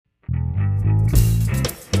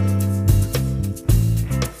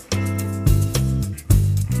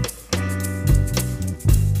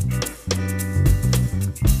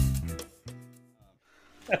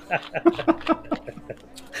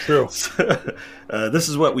True. So, this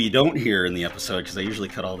is what we don't hear in the episode because I usually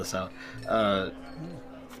cut all this out.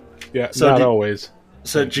 Yeah, So not did- always.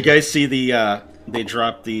 So did you guys see they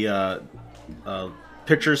dropped the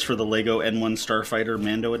pictures for the Lego N1 Starfighter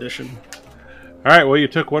Mando edition? All right, well, you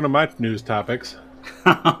took one of my news topics.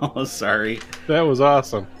 Oh, sorry. That was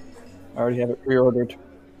awesome. I already have it pre-ordered.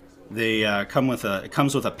 They it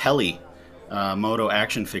comes with a Peli Moto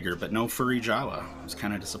action figure, but no furry Jawa. I was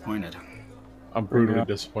kind of disappointed. I'm brutally Yeah.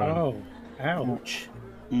 disappointed. Oh, ouch.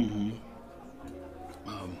 Mm-hmm.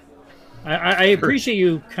 I appreciate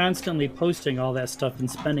you constantly posting all that stuff and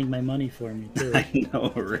spending my money for me, too. I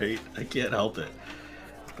know, right? I can't help it.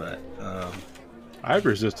 But I've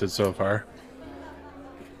resisted so far.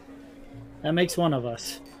 That makes one of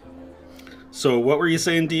us. so, what were you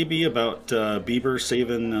saying, DB, about Bieber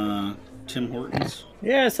saving Tim Hortons?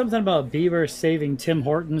 Yeah, something about Bieber saving Tim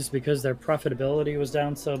Hortons because their profitability was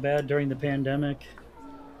down so bad during the pandemic.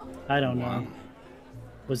 I don't know.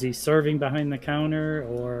 Was he serving behind the counter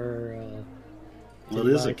or? Well,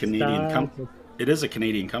 did it is he a buy Canadian stock? It is a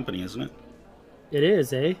Canadian company, isn't it? It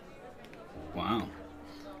is, eh? Wow.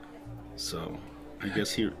 So, I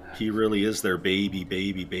guess he really is their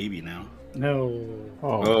baby now. No.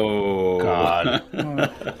 Oh, God.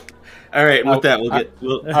 All right, with that,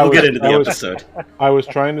 we'll was- get into the I was- episode. I was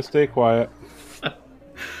trying to stay quiet.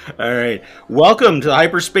 All right, welcome to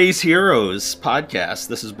Hyperspace Heroes podcast.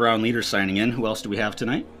 This is Brown Leader signing in. Who else do we have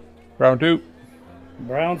tonight? Round two.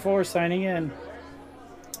 Brown 4 signing in.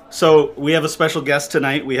 So we have a special guest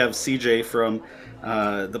tonight. We have CJ from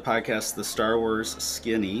the podcast, The Star Wars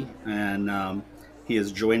Skinny, and he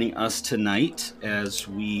is joining us tonight as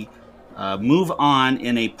we move on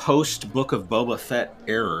in a post Book of Boba Fett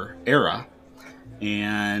era.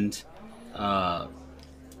 And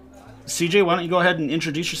CJ, why don't you go ahead and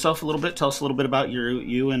introduce yourself a little bit? Tell us a little bit about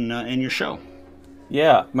you and your show.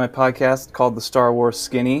 Yeah, my podcast called The Star Wars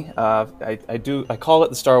Skinny. I call it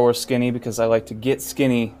The Star Wars Skinny because I like to get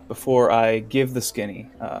skinny before I give the skinny,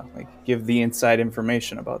 give the inside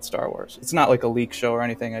information about Star Wars. It's not like a leak show or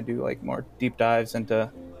anything. I do like more deep dives into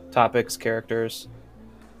topics, characters.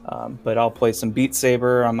 But I'll play some Beat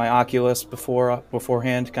Saber on my Oculus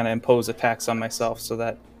beforehand, kind of impose a tax on myself so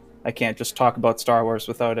that I can't just talk about Star Wars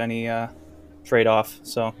without any trade-off.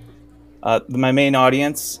 So my main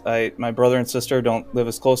audience, my brother and sister don't live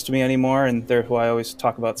as close to me anymore, and they're who I always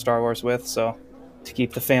talk about Star Wars with. So to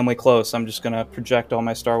keep the family close, I'm just going to project all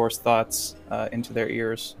my Star Wars thoughts into their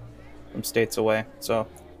ears from states away. So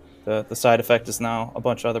the side effect is now a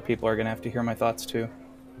bunch of other people are going to have to hear my thoughts too.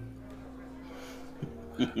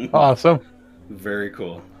 Awesome. Very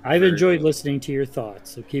cool. I've Very enjoyed cool. listening to your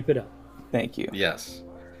thoughts, so keep it up. Thank you. Yes.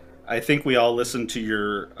 I think we all listened to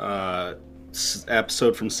your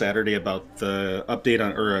episode from Saturday about the update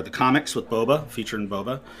on the comics with Boba, featuring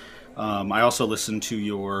Boba. I also listened to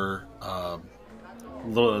your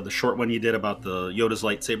the short one you did about the Yoda's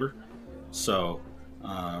lightsaber. So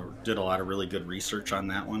did a lot of really good research on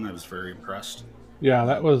that one. I was very impressed. Yeah,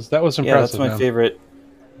 that was impressive. Yeah, that's my man. favorite.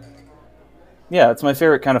 Yeah, it's my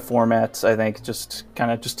favorite kind of format, I think. Just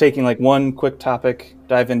taking like one quick topic,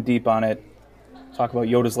 dive in deep on it, talk about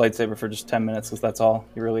Yoda's lightsaber for just 10 minutes, because that's all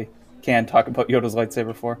you really can talk about Yoda's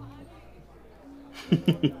lightsaber for.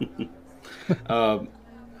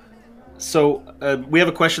 So we have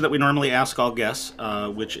a question that we normally ask all guests,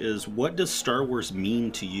 which is, what does Star Wars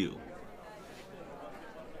mean to you?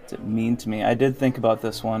 What's it mean to me? I did think about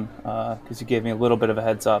this one, because you gave me a little bit of a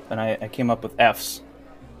heads up, and I came up with F's.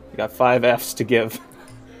 You got 5 F's to give.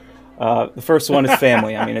 The first one is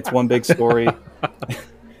family. I mean, it's one big story.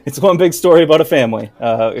 It's one big story about a family,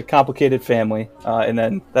 a complicated family, and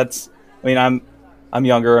then I'm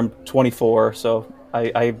younger. I'm 24, so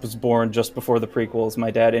I was born just before the prequels.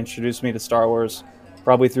 My dad introduced me to Star Wars,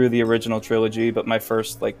 probably through the original trilogy, but my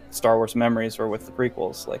first Star Wars memories were with the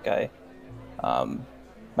prequels.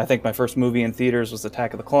 I think my first movie in theaters was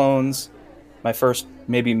Attack of the Clones. My first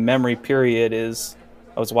maybe memory period is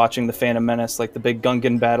I was watching The Phantom Menace, the big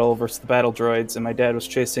Gungan battle versus the battle droids, and my dad was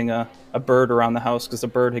chasing a bird around the house because a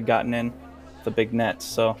bird had gotten in the big net.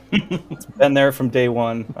 So it's been there from day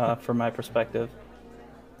one from my perspective.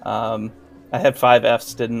 I had 5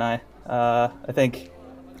 F's, didn't I? I think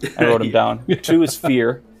I wrote them down. 2 is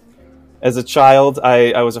fear. As a child,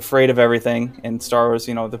 I was afraid of everything in Star Wars,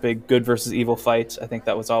 the big good versus evil fight. I think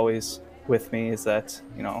that was always with me, is that,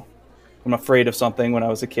 I'm afraid of something when I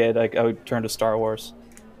was a kid, I would turn to Star Wars.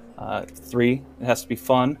 3, it has to be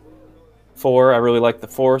fun. 4, I really like the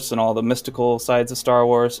Force and all the mystical sides of Star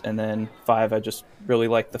Wars. And then 5, I just really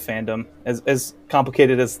like the fandom. As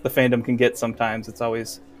complicated as the fandom can get sometimes, it's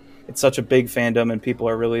always it's such a big fandom, and people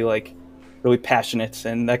are really passionate,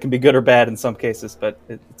 and that can be good or bad in some cases. But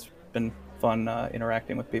it's been fun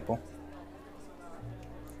interacting with people.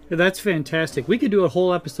 That's fantastic. We could do a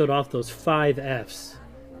whole episode off those 5 Fs.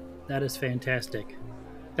 That is fantastic.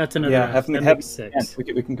 That's another F. That makes 6.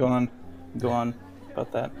 We can go on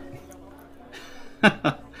about that.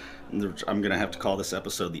 I'm gonna have to call this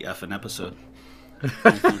episode the Effin' episode.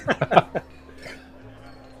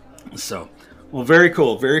 So, well, very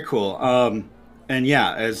cool, very cool. And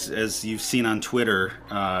yeah, as you've seen on Twitter,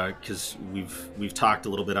 because we've talked a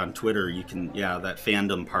little bit on Twitter, you can that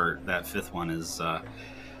fandom part, that 5th one is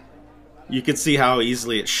you can see how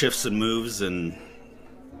easily it shifts and moves, and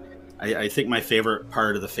I think my favorite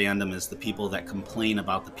part of the fandom is the people that complain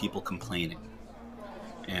about the people complaining.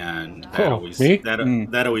 And that always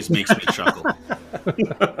makes me chuckle.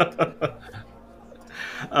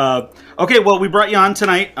 Okay, well, we brought you on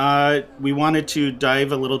tonight. We wanted to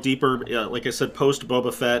dive a little deeper, like I said, post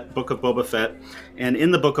Boba Fett, Book of Boba Fett, and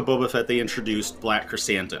in the Book of Boba Fett, they introduced Black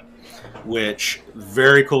Chrysanthemum, which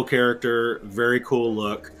very cool character, very cool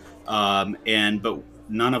look, but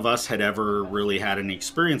none of us had ever really had any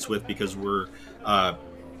experience with, because we're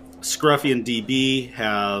Scruffy and DB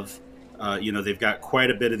have. They've got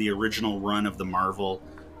quite a bit of the original run of the Marvel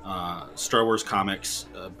Star Wars comics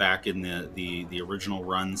back in the original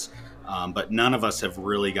runs, but none of us have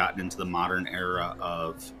really gotten into the modern era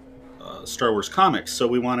of Star Wars comics. So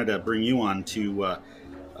we wanted to bring you on to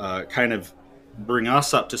kind of bring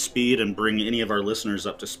us up to speed and bring any of our listeners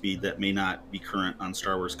up to speed that may not be current on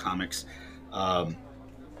Star Wars comics.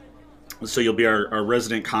 So you'll be our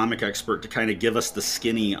resident comic expert to kind of give us the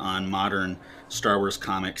skinny on modern Star Wars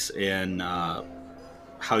comics and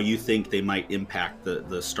how you think they might impact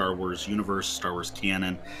the Star Wars universe, Star Wars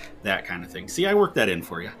canon, that kind of thing. See, I worked that in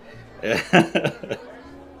for you.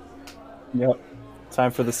 Yep.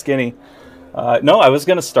 Time for the skinny. No, I was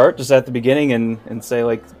going to start just at the beginning and say,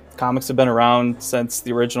 like, comics have been around since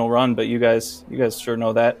the original run, but you guys sure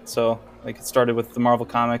know that. So, like, it started with the Marvel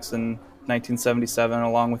Comics in 1977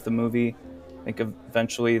 along with the movie. I think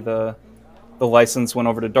eventually the license went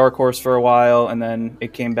over to Dark Horse for a while, and then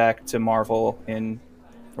it came back to Marvel in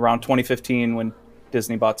around 2015 when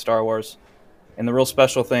Disney bought Star Wars. And the real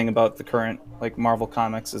special thing about the current Marvel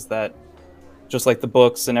Comics is that just like the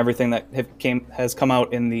books and everything that has come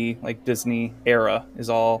out in the Disney era is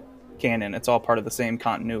all canon. It's all part of the same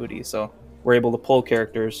continuity. So we're able to pull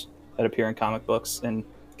characters that appear in comic books and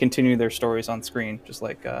continue their stories on screen, just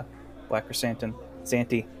like Black Chrysanthemum,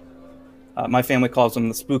 Santi. My family calls him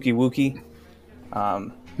the Spooky Wookie.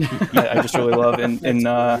 I just really love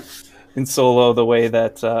in Solo the way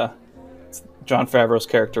that Jon Favreau's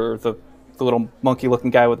character, the little monkey-looking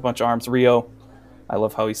guy with a bunch of arms, Rio. I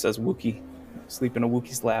love how he says Wookie. Sleep in a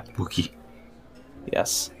Wookie's lap. Wookie.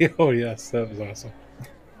 Yes. Oh, yes. That was awesome.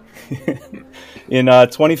 In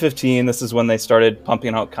 2015, this is when they started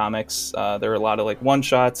pumping out comics. There were a lot of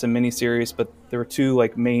one-shots and miniseries, but there were 2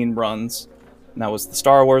 main runs. And that was the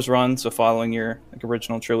Star Wars run, so following your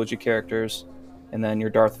original trilogy characters, and then your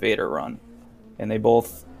Darth Vader run. And they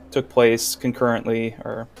both took place concurrently,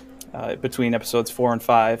 or between episodes 4 and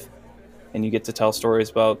 5. And you get to tell stories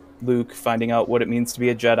about Luke finding out what it means to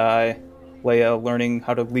be a Jedi, Leia learning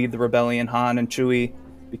how to lead the rebellion, Han and Chewie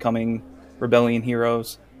becoming rebellion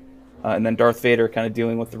heroes, and then Darth Vader kind of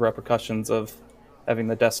dealing with the repercussions of having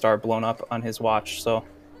the Death Star blown up on his watch. So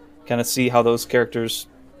kind of see how those characters,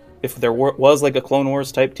 if there was a Clone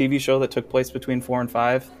Wars type TV show that took place between 4 and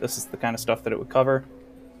 5, this is the kind of stuff that it would cover.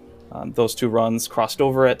 Those 2 runs crossed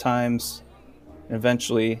over at times, and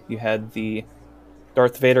eventually you had the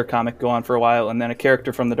Darth Vader comic go on for a while, and then a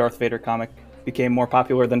character from the Darth Vader comic became more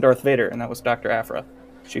popular than Darth Vader, and that was Dr. Aphra.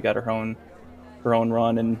 She got her own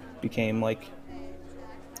run and became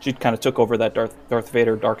she kind of took over that Darth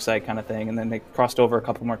Vader dark side kind of thing, and then they crossed over a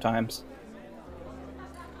couple more times.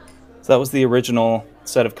 So that was the original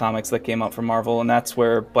set of comics that came out from Marvel, and that's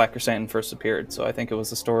where Black Chrysanthemum first appeared. So I think it was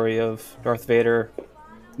the story of Darth Vader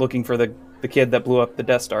looking for the kid that blew up the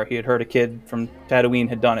Death Star. He had heard a kid from Tatooine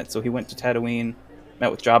had done it, so he went to Tatooine, met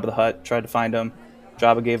with Jabba the Hutt, tried to find him.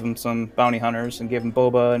 Jabba gave him some bounty hunters and gave him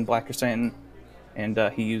Boba and Black Chrysanthemum, and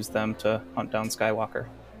he used them to hunt down Skywalker.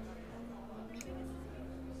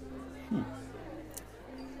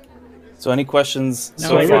 So any questions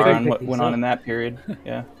so far on what went on in that period?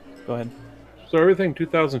 Yeah, go ahead. So everything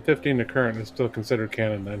 2015 to current is still considered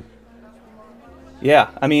canon then?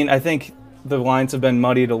 Yeah, I mean, I think the lines have been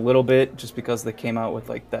muddied a little bit just because they came out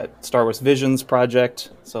with that Star Wars Visions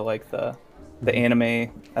project. So the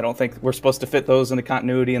anime, I don't think we're supposed to fit those into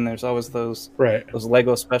continuity, and there's always those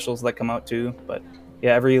Lego specials that come out too. But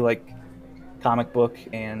yeah, every comic book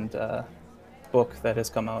and book that has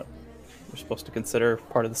come out. They're supposed to consider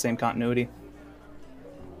part of the same continuity.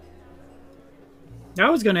 I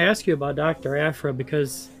was going to ask you about Dr. Aphra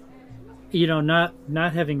because, you know, not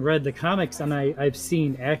having read the comics, and I've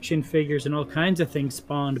seen action figures and all kinds of things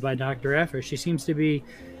spawned by Dr. Aphra. She seems to be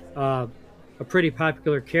a pretty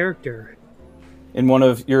popular character. In one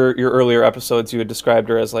of your earlier episodes, you had described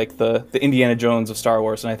her as like the Indiana Jones of Star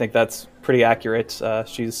Wars, and I think that's pretty accurate.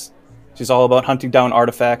 She's all about hunting down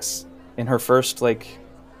artifacts. In her first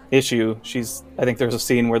issue, I think there's a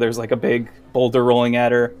scene where there's like a big boulder rolling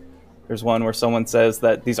at her. There's one where someone says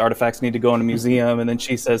that these artifacts need to go in a museum, and then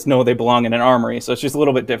she says, no, they belong in an armory. So she's a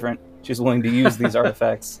little bit different. She's willing to use these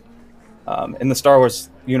artifacts. In the Star Wars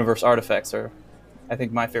universe, artifacts are, I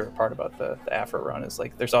think, my favorite part about the Aphra run is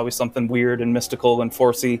like there's always something weird and mystical and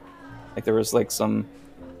forcey. Like there was like some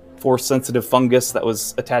force-sensitive fungus that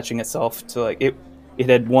was attaching itself to it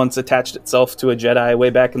had once attached itself to a Jedi way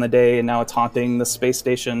back in the day, and now it's haunting the space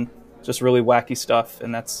station. Just really wacky stuff,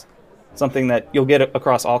 and that's something that you'll get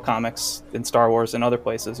across all comics in Star Wars and other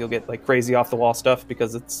places. You'll get like crazy off the wall stuff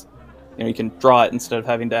because it's, you know, you can draw it instead of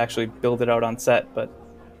having to actually build it out on set. But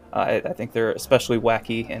I think they're especially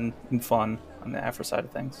wacky and fun on the Aphra side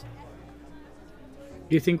of things.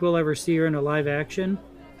 Do you think we'll ever see her in a live action?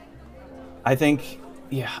 I think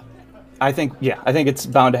it's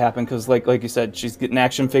bound to happen because like you said, she's getting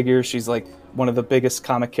action figures. She's like one of the biggest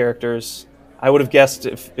comic characters. I would have guessed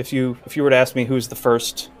if you were to ask me who's the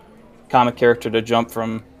first comic character to jump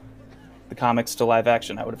from the comics to live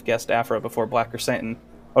action, I would have guessed Aphra before Black Chrysanthemum.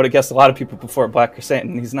 I would have guessed a lot of people before Black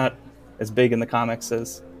Chrysanthemum. He's not as big in the comics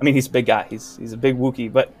as, I mean, he's a big guy. He's a big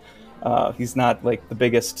Wookiee, but he's not like the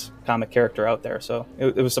biggest comic character out there. So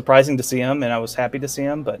it was surprising to see him, and I was happy to see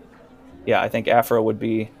him. But yeah, I think Aphra would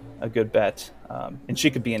be a good bet, and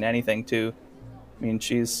she could be in anything too. I mean,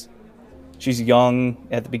 she's young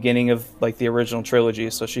at the beginning of like the original trilogy,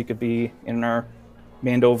 so she could be in our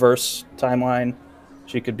Mandoverse timeline.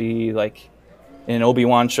 She could be like in an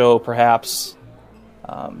Obi-Wan show, perhaps.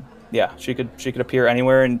 Yeah, she could appear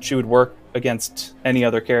anywhere, and she would work against any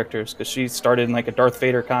other characters because she started in like a Darth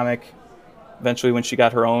Vader comic. Eventually, when she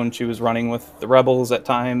got her own, she was running with the Rebels at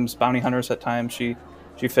times, bounty hunters at times. She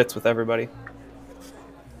fits with everybody.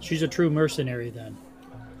 She's a true mercenary then.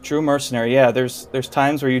 True mercenary, yeah. There's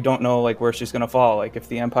times where you don't know like where she's gonna fall. Like if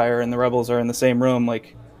the Empire and the Rebels are in the same room,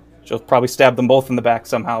 like she'll probably stab them both in the back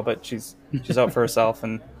somehow. But she's out for herself,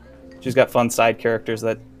 and she's got fun side characters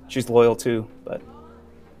that she's loyal to. But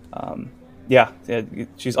yeah,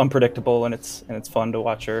 she's unpredictable, and it's fun to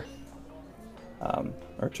watch her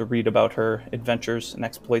or to read about her adventures and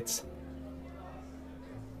exploits.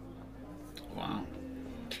 Wow.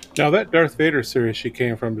 Now that Darth Vader series she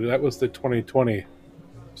came from, that was the 2020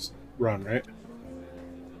 run, right?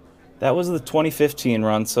 That was the 2015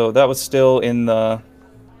 run, so that was still in the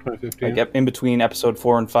 2015. like in between episode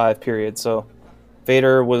 4 and 5 period. So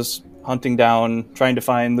Vader was hunting down, trying to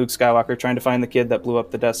find Luke Skywalker, trying to find the kid that blew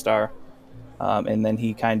up the Death Star, and then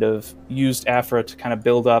he kind of used Aphra to kind of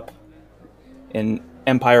build up an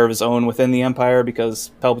empire of his own within the Empire,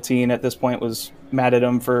 because Palpatine at this point was mad at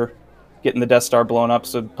him for getting the Death Star blown up,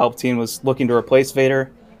 so Palpatine was looking to replace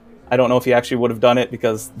Vader. I don't know if he actually would have done it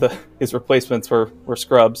because his replacements were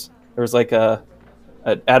scrubs. There was like an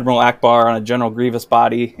Admiral Akbar on a General Grievous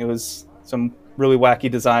body. It was some really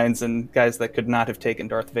wacky designs and guys that could not have taken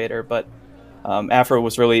Darth Vader, but Aphra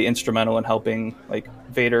was really instrumental in helping like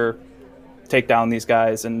Vader take down these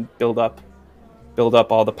guys and build up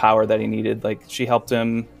all the power that he needed. Like she helped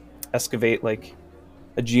him excavate like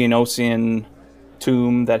a Geonosian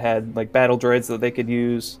tomb that had like battle droids that they could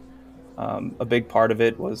use. A big part of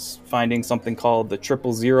it was finding something called the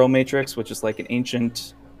 000 matrix, which is like an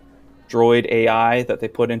ancient droid AI that they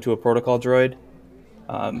put into a protocol droid.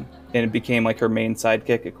 And it became like her main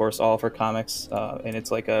sidekick, of course, all of her comics. And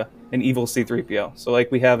it's like an evil C-3PO. So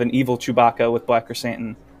like we have an evil Chewbacca with Black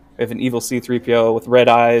Chrysanthemum. We have an evil C-3PO with red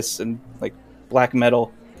eyes and like black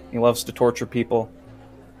metal. He loves to torture people.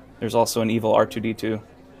 There's also an evil R2-D2,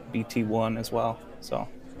 BT-1 as well.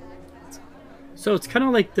 So it's kind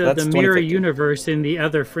of like the mirror universe in the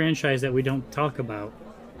other franchise that we don't talk about.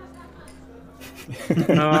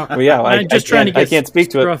 Well, yeah, I can't speak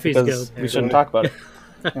to it because we shouldn't talk about it.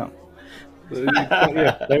 Yeah.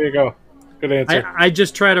 Yeah, there you go. Good answer. I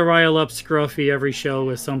just try to rile up Scruffy every show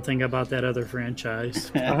with something about that other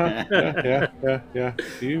franchise. Yeah.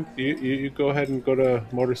 You go ahead and go to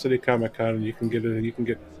Motor City Comic Con, and you can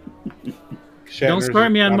get Don't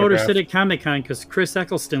start me on Motor City Comic Con because Chris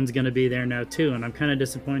Eccleston's going to be there now too, and I'm kind of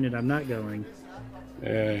disappointed I'm not going.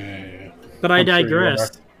 Yeah. But I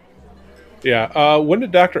digress. Yeah. When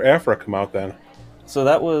did Dr. Aphra come out then? So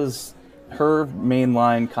that was her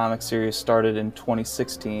mainline comic series started in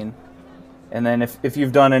 2016. And then if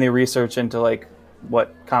you've done any research into like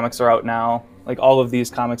what comics are out now, like all of these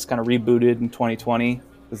comics kind of rebooted in 2020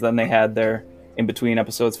 because then they had their in between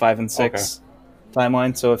episodes 5 and 6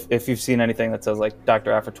 timeline. So if you've seen anything that says like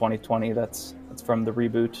Dr. Aphra 2020, that's from the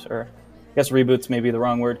reboot, or I guess reboot's maybe the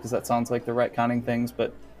wrong word because that sounds like they're retconning things,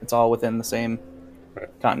 but it's all within the same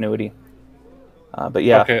continuity. But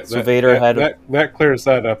yeah, so Vader had that clears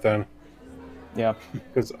that up then. Yeah,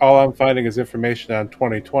 because all I'm finding is information on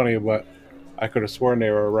 2020, but I could have sworn they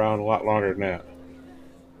were around a lot longer than that.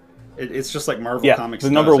 It's just like Marvel Comics. The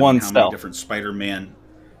number one how many different Spider-Man,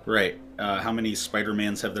 right? How many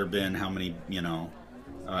Spider-Mans have there been? How many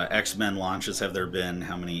X-Men launches have there been?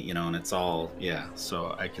 How many and it's all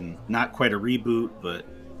So I can not quite a reboot, but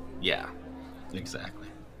yeah, exactly.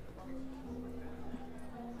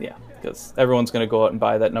 Yeah, because everyone's going to go out and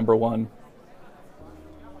buy that number one.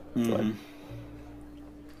 Mm-hmm.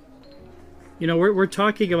 We're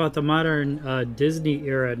talking about the modern Disney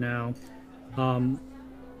era now.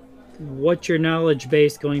 What's your knowledge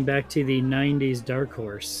base going back to the 90s Dark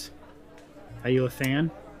Horse? Are you a fan?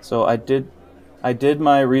 So I did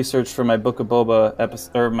my research for my Book of Boba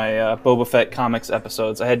episode, or my Boba Fett comics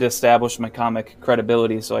episodes. I had to establish my comic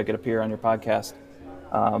credibility so I could appear on your podcast.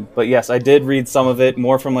 But yes, I did read some of it,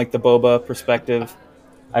 more from like the Boba perspective.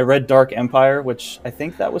 I read Dark Empire, which I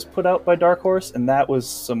think that was put out by Dark Horse, and that was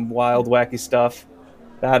some wild, wacky stuff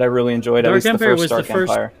that I really enjoyed. Dark at least Empire the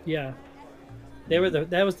first Empire. Yeah,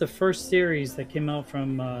 that was the first series that came out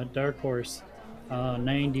from Dark Horse,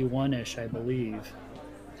 91-ish, I believe.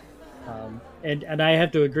 And I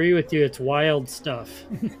have to agree with you, it's wild stuff.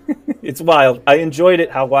 It's wild. I enjoyed it,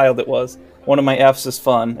 how wild it was. One of my F's is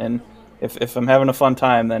fun, and if I'm having a fun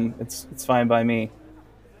time, then it's fine by me.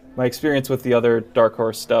 My experience with the other Dark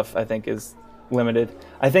Horse stuff, I think, is limited.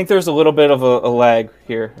 I think there's a little bit of a lag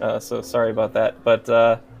here, so sorry about that. But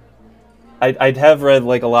I'd have read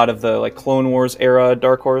like a lot of the like Clone Wars era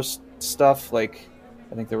Dark Horse stuff. Like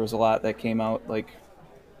I think there was a lot that came out like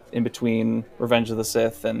in between Revenge of the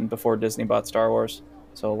Sith and before Disney bought Star Wars.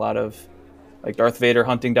 So a lot of like Darth Vader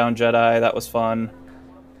hunting down Jedi. That was fun.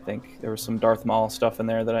 I think there was some Darth Maul stuff in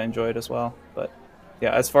there that I enjoyed as well. But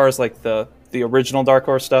yeah, as far as like the original Dark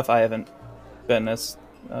Horse stuff, I haven't been as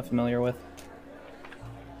familiar with.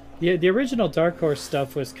 Yeah, the original Dark Horse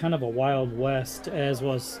stuff was kind of a Wild West, as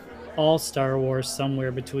was all Star Wars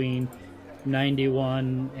somewhere between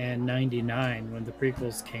 91 and 99 when the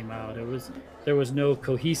prequels came out. There was no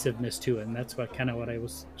cohesiveness to it, and that's what I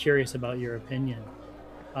was curious about your opinion.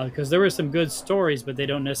 Because there were some good stories, but they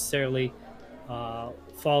don't necessarily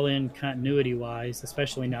fall in continuity-wise,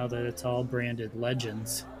 especially now that it's all branded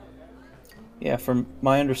Legends. Yeah, from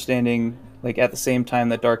my understanding, like at the same time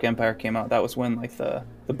that Dark Empire came out, that was when like the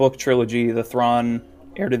book trilogy, the Thrawn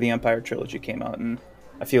Heir to the Empire trilogy came out, and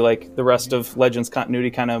I feel like the rest of Legends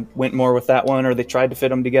continuity kind of went more with that one, or they tried to fit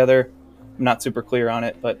them together. I'm not super clear on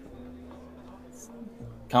it, but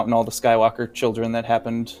counting all the Skywalker children that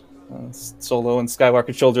happened, Solo and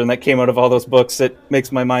Skywalker children that came out of all those books, it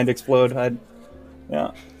makes my mind explode.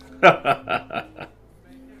 Yeah.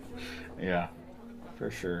 Yeah,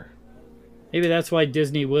 for sure. Maybe that's why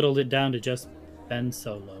Disney whittled it down to just Ben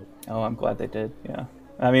Solo. Oh, I'm glad they did. Yeah.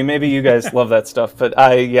 I mean, maybe you guys love that stuff, but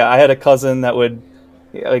I had a cousin that would,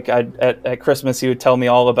 like, at Christmas he would tell me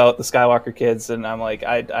all about the Skywalker kids, and I'm like,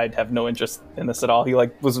 I'd have no interest in this at all. He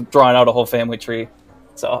like was drawing out a whole family tree,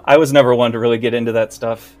 so I was never one to really get into that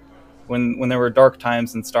stuff. When there were dark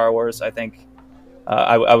times in Star Wars, I think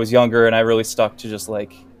I was younger and I really stuck to just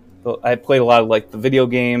like I played a lot of like the video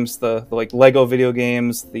games, the like Lego video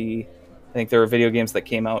games. I think there were video games that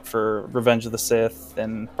came out for Revenge of the Sith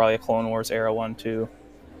and probably a Clone Wars era one too.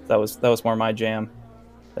 That was more my jam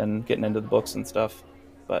than getting into the books and stuff.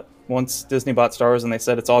 But once Disney bought Star Wars and they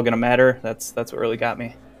said it's all going to matter, that's what really got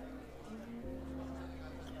me.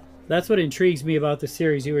 That's what intrigues me about the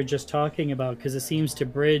series you were just talking about, because it seems to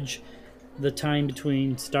bridge the time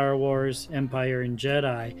between Star Wars, Empire, and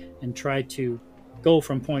Jedi and try to go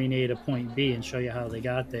from point A to point B and show you how they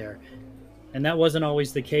got there. And that wasn't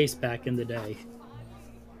always the case back in the day.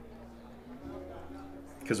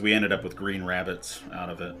 Because we ended up with green rabbits out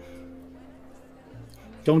of it.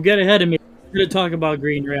 Don't get ahead of me. We're going to talk about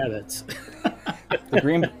green rabbits.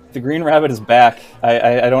 The green rabbit is back.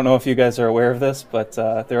 I don't know if you guys are aware of this, but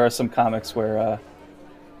there are some comics where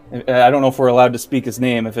I don't know if we're allowed to speak his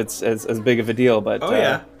name, if it's as big of a deal, but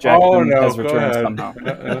Jackson has returned somehow.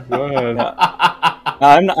 Go ahead.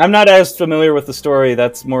 I'm not as familiar with the story.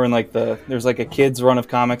 That's more in like there's like a kids run of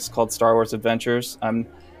comics called Star Wars Adventures. I'm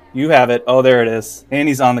You have it. Oh, there it is. And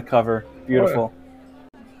he's on the cover. Beautiful.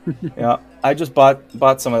 Yeah, I just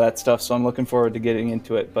bought some of that stuff, so I'm looking forward to getting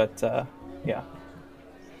into it. But yeah,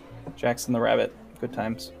 Jackson the Rabbit, good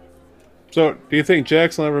times. So, do you think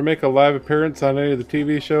Jackson will ever make a live appearance on any of the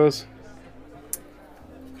TV shows?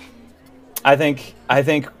 I think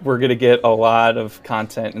we're gonna get a lot of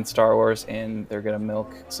content in Star Wars, and they're gonna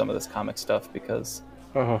milk some of this comic stuff because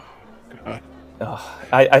Oh, God.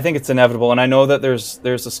 I think it's inevitable. And I know that there's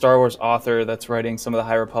a Star Wars author that's writing some of the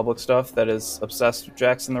High Republic stuff that is obsessed with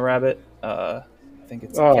Jackson the Rabbit. I think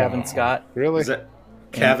it's Kevin Scott. Really? Is that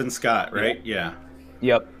Kevin Scott, right? Yeah.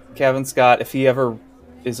 Yep, Kevin Scott. If he ever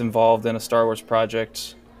is involved in a Star Wars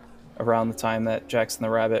project around the time that Jackson the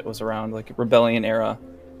Rabbit was around, like Rebellion era,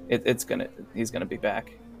 he's gonna be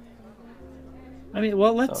back. I mean,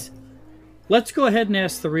 well, let's go ahead and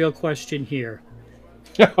ask the real question here.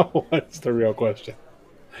 What's the real question?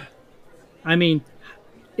 I mean,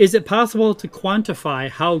 is it possible to quantify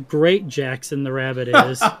how great Jackson the Rabbit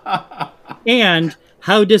is? And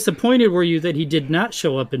how disappointed were you that he did not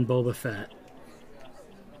show up in Boba Fett?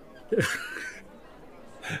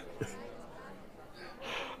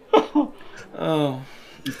 Oh,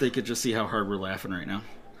 if they could just see how hard we're laughing right now.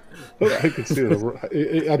 I can see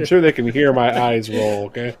I'm sure they can hear my eyes roll,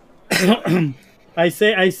 okay? I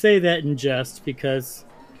say that in jest because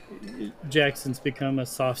Jackson's become a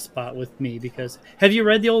soft spot with me. Because have you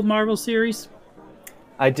read the old Marvel series?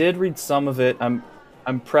 I did read some of it. I'm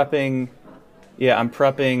prepping. Yeah, I'm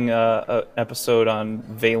prepping a episode on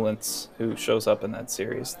Valence, who shows up in that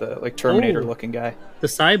series, the Terminator-looking guy. The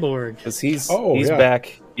cyborg. Because he's yeah.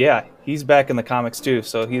 back. Yeah, he's back in the comics too.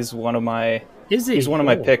 So he's one of my. Is he? He's one of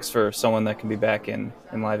my picks for someone that can be back in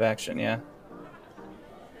live action. Yeah.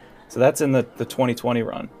 So that's in the 2020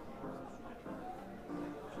 run.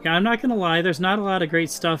 Yeah, I'm not gonna lie. There's not a lot of great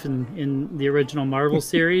stuff in the original Marvel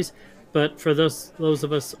series, but for those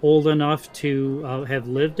of us old enough to have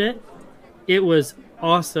lived it, it was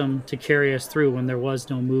awesome to carry us through when there was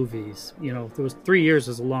no movies. You know, there was 3 years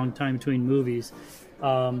is a long time between movies,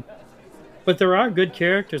 but there are good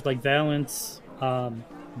characters like Valance,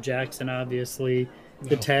 Jackson, obviously,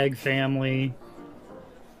 the Tag family.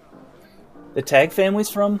 The Tag family's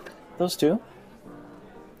from those two?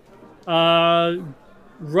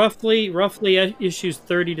 Roughly issues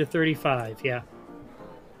 30 to 35, yeah.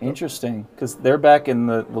 Interesting, because they're back in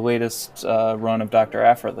the latest run of Dr.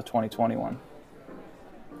 Aphra, the 2021.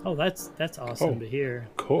 Oh, that's awesome to hear.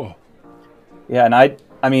 Cool. Yeah, and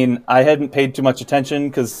I mean, I hadn't paid too much attention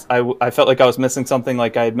because I felt like I was missing something,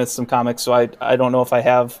 like I had missed some comics, so I don't know if I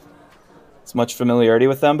have as much familiarity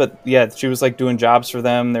with them, but yeah, she was like doing jobs for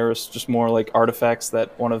them. There was just more like artifacts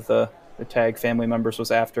that one of the Tag family members was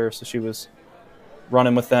after, so she was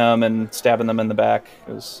running with them and stabbing them in the back.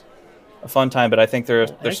 It was a fun time, but I think they're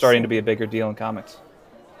starting to be a bigger deal in comics.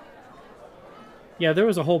 Yeah, there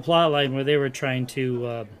was a whole plot line where they were trying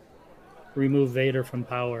to remove Vader from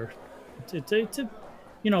power. It's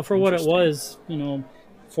for what it was,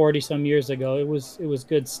 40 some years ago, it was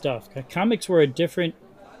good stuff. Comics were a different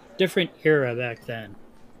era back then.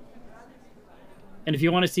 And if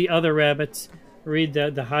you want to see other rabbits, read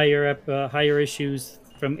the higher issues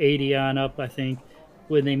from 80 on up, I think,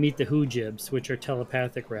 when they meet the Hoojibs, which are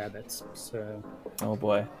telepathic rabbits. So, oh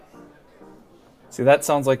boy, see, that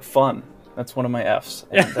sounds like fun. That's one of my Fs.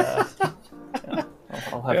 And, yeah,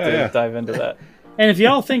 I'll have to dive into that. And if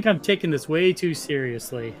y'all think I'm taking this way too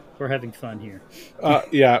seriously, we're having fun here.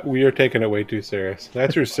 Yeah, we are taking it way too serious.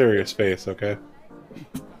 That's your serious face, okay?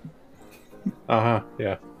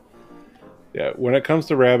 Yeah. Yeah, when it comes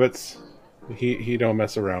to rabbits, he don't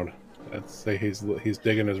mess around. Let's say he's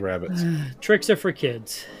digging his rabbits. Tricks are for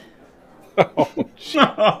kids. Oh,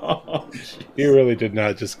 he really did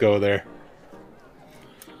not just go there.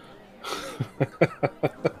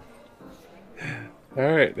 All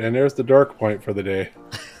right, and there's the dark point for the day.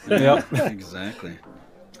 Yep, exactly.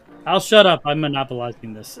 I'll shut up. I'm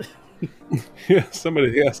monopolizing this.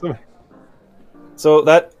 Somebody. So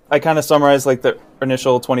that I kind of summarized like the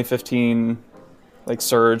initial 2015 like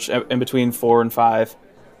surge in between 4 and 5,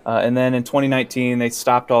 and then in 2019 they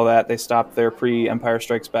stopped all that. They stopped their pre-Empire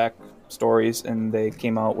Strikes Back stories, and they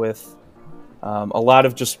came out with a lot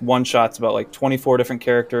of just one shots about like 24 different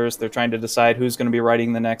characters. They're trying to decide who's going to be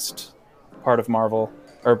writing the next part of Marvel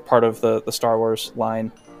or part of the Star Wars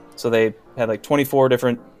line. So they had like 24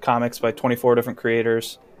 different comics by 24 different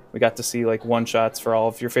creators. We got to see like one shots for all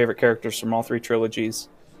of your favorite characters from all 3 trilogies.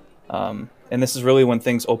 And this is really when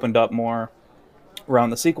things opened up more around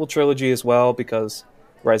the sequel trilogy as well, because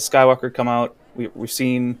Rise of Skywalker come out. We've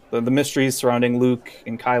seen the mysteries surrounding Luke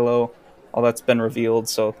and Kylo. All that's been revealed,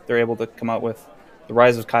 so they're able to come out with the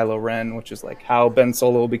Rise of Kylo Ren, which is like how Ben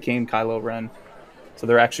Solo became Kylo Ren. So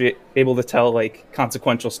they're actually able to tell like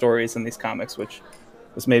consequential stories in these comics, which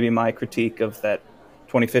was maybe my critique of that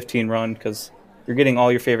 2015 run, because you're getting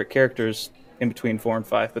all your favorite characters in between 4 and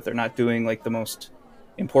 5, but they're not doing like the most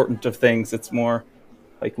important of things. It's more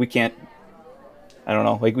like we can't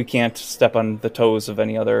step on the toes of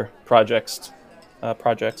any other projects.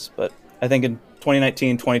 But I think in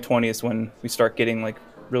 2019, 2020 is when we start getting like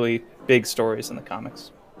really big stories in the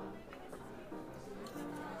comics.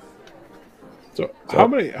 So how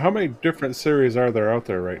many different series are there out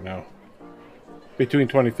there right now between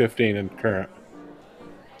 2015 and current?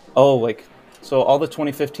 Oh, like, so all the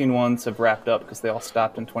 2015 ones have wrapped up because they all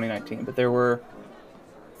stopped in 2019, but there were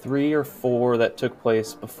 3 or 4 that took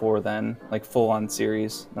place before then, like full-on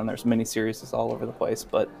series. And then there's mini-series all over the place,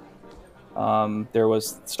 but there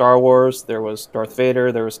was Star Wars, there was Darth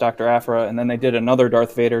Vader, there was Dr. Aphra, and then they did another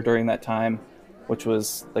Darth Vader during that time, which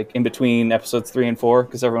was like in between episodes 3 and 4,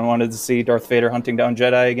 because everyone wanted to see Darth Vader hunting down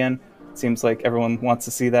Jedi again. It seems like everyone wants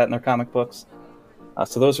to see that in their comic books.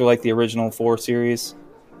 So those are like the original 4 series.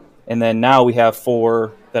 And then now we have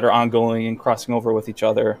 4 that are ongoing and crossing over with each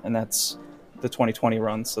other, and that's the 2020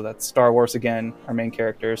 run. So that's Star Wars again, our main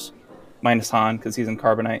characters, minus Han, because he's in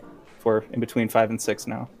Carbonite for in between 5 and 6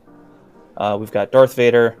 now. We've got Darth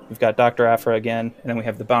Vader, we've got Dr. Aphra again, and then we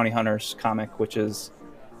have the Bounty Hunters comic, which is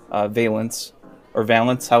Valence, or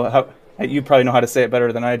Valence. How you probably know how to say it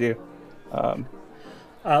better than I do.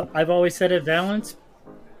 I've always said it Valence,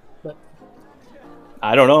 but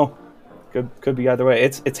I don't know. Could be either way.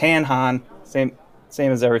 It's Han, same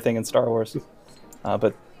as everything in Star Wars.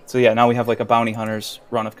 But so yeah, now we have like a Bounty Hunters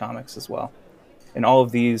run of comics as well, and all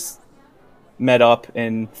of these met up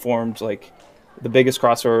and formed like the biggest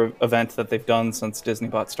crossover event that they've done since Disney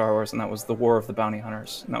bought Star Wars, and that was the War of the Bounty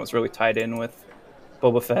Hunters, and that was really tied in with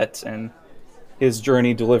Boba Fett and his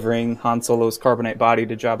journey delivering Han Solo's carbonite body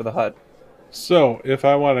to Jabba the Hutt. So if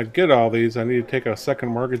I want to get all these, I need to take a second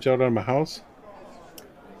mortgage out on my house?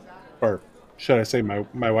 Or should I say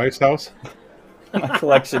my wife's house? My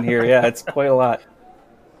collection here, yeah, it's quite a lot.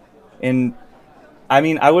 And I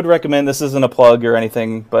mean, I would recommend, this isn't a plug or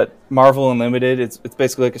anything, but Marvel Unlimited, it's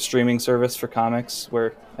basically like a streaming service for comics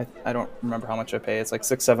where I don't remember how much I pay. It's like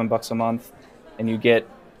 $6-7 a month, and you get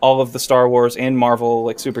all of the Star Wars and Marvel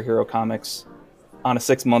like superhero comics on a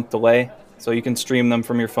 6-month delay. So you can stream them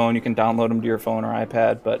from your phone, you can download them to your phone or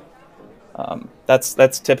iPad, but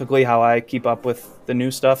that's typically how I keep up with the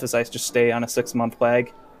new stuff, is I just stay on a 6-month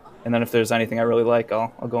lag, and then if there's anything I really like,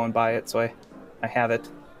 I'll go and buy it, so I have it.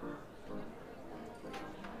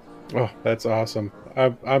 Oh, that's awesome.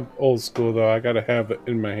 I'm old school though. I gotta have it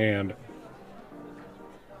in my hand.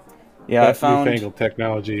 Yeah, That newfangled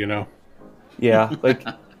technology, Yeah, like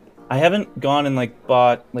I haven't gone and like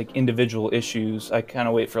bought like individual issues. I kind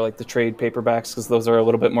of wait for like the trade paperbacks because those are a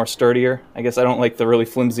little bit more sturdier. I guess I don't like the really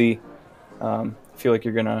flimsy. Feel like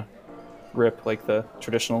you're gonna rip like the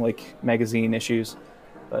traditional like magazine issues,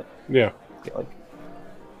 but Yeah. like,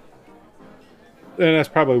 And that's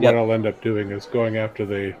probably what Yep. I'll end up doing, is going after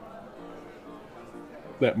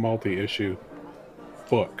that multi-issue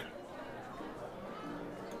book,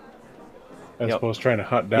 as Yep. opposed to trying to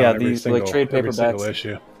hunt down Yeah, every these, single, like, trade every single paperbacks.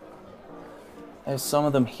 issue. I have some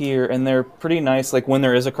of them here, and they're pretty nice. Like when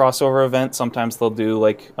there is a crossover event, sometimes they'll do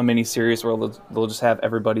like a mini series where they'll just have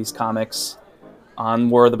everybody's comics on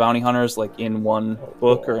War of the Bounty Hunters, like in one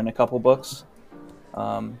book or in a couple books.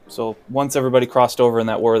 So once everybody crossed over in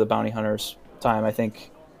that War of the Bounty Hunters time, I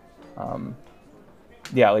think,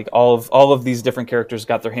 yeah, like all of these different characters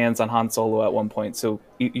got their hands on Han Solo at one point. So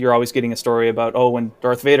you're always getting a story about, oh, when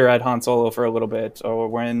Darth Vader had Han Solo for a little bit, or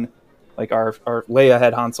when like our Leia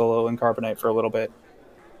had Han Solo in Carbonite for a little bit.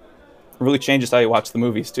 It really changes how you watch the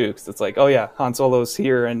movies too, because it's like, oh yeah, Han Solo's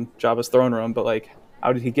here in Jabba's throne room, but like,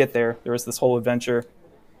 how did he get there? There was this whole adventure.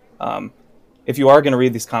 If you are going to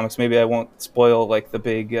read these comics, maybe I won't spoil like the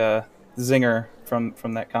big zinger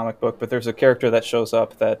from that comic book, but there's a character that shows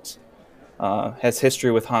up that has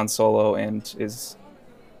history with Han Solo and is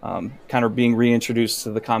kind of being reintroduced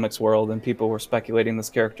to the comics world, and people were speculating this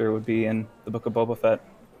character would be in the Book of Boba Fett.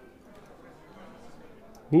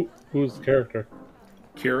 Who's the character?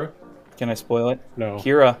 Kira? Can I spoil it? No.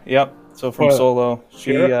 Kira, yep. So from Spoil it. Solo,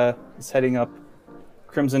 she Kira? is heading up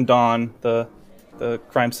Crimson Dawn, the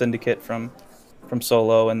crime syndicate from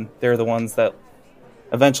Solo, and they're the ones that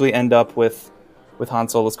eventually end up with Han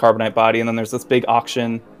Solo's carbonite body. And then there's this big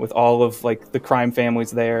auction with all of like the crime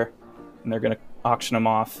families there, and they're gonna auction them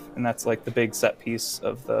off, and that's like the big set piece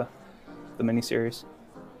of the miniseries.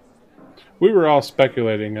 We were all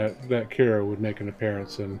speculating that Kira would make an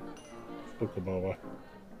appearance in Book of Boba.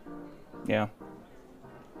 Yeah.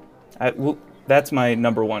 That's my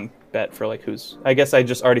number one bet for like who's. I guess I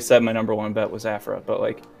just already said my number one bet was Aphra, but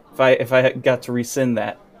like if I got to rescind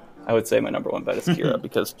that, I would say my number one bet is Kira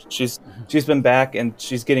because she's been back and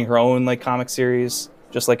she's getting her own like comic series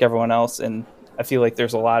just like everyone else, and I feel like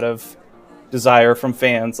there's a lot of desire from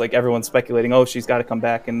fans. Like everyone's speculating, oh, she's got to come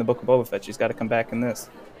back in the Book of Boba Fett. She's got to come back in this.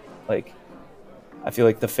 Like, I feel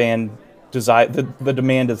like the fan desire, the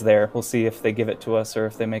demand is there. We'll see if they give it to us or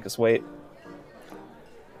if they make us wait.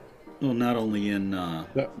 Well, not only in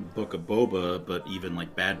Book of Boba, but even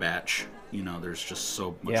like Bad Batch. You know, there's just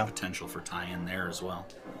so much potential for tie-in there as well.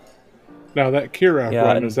 Now that Kira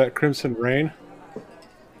run, is that Crimson Reign?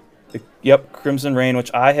 Yep, Crimson Reign,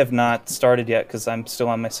 which I have not started yet because I'm still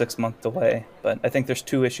on my 6-month delay. But I think there's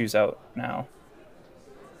 2 issues out now.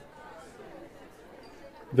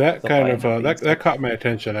 That kind of that caught my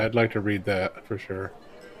attention. I'd like to read that for sure.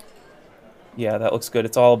 Yeah, that looks good.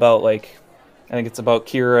 It's all about like, I think it's about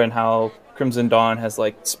Kira and how Crimson Dawn has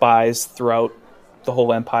like spies throughout the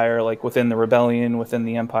whole Empire, like within the Rebellion, within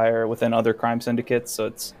the Empire, within other crime syndicates. So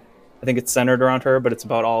I think it's centered around her, but it's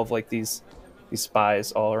about all of like these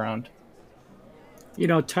spies all around. You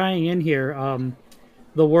know, tying in here,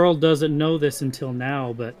 the world doesn't know this until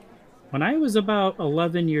now, but when I was about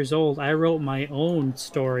 11 years old, I wrote my own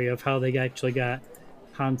story of how they actually got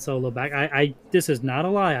Han Solo back. This is not a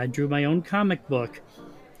lie. I drew my own comic book,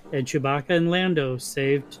 and Chewbacca and Lando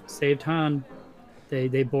saved Han.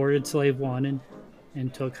 They boarded Slave One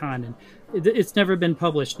and took Han, and it's never been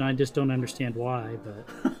published, and I just don't understand why. But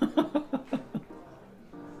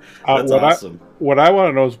that's awesome. What I want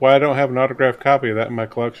to know is why I don't have an autographed copy of that in my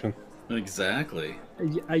collection. Exactly.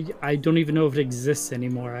 I don't even know if it exists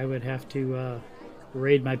anymore. I would have to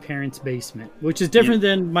raid my parents' basement, which is different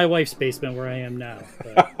than my wife's basement where I am now.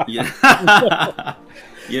 Yeah.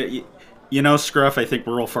 You know, Scruff, I think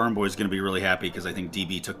Rural Farm Boy is going to be really happy because I think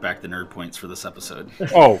DB took back the nerd points for this episode.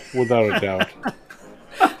 Oh, without a doubt.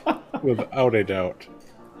 Without a doubt.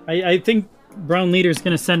 I think Brown Leader is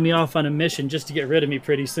going to send me off on a mission just to get rid of me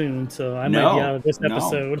pretty soon, so I might be out of this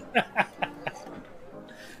episode.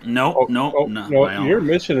 No. Your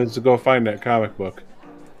mission is to go find that comic book.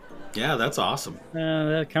 Yeah, that's awesome.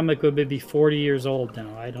 That comic would be 40 years old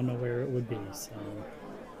now. I don't know where it would be. So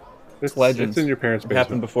it's Legends. It's in your parents' basement. It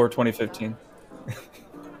happened before 2015.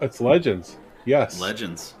 It's Legends. Yes.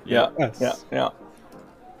 Legends. Yeah. Yes. Yeah.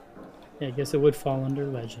 Yeah, I guess it would fall under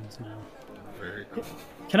Legends now. Very cool.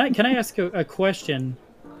 Can I ask a question?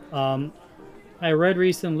 I read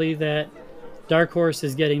recently that Dark Horse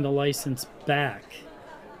is getting the license back.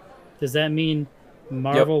 Does that mean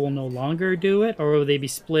Marvel will no longer do it, or will they be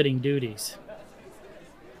splitting duties?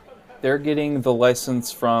 They're getting the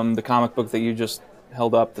license from the comic book that you just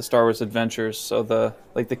held up, the Star Wars Adventures. So the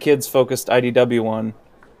kids-focused IDW one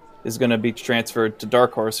is going to be transferred to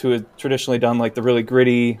Dark Horse, who had traditionally done like the really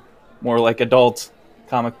gritty, more like adult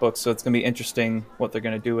comic books. So it's going to be interesting what they're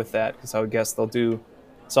going to do with that, because I would guess they'll do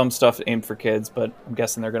some stuff aimed for kids, but I'm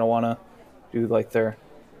guessing they're going to want to do like their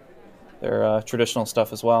traditional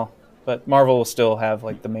stuff as well. But Marvel will still have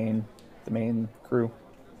like the main crew.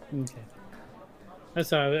 Okay.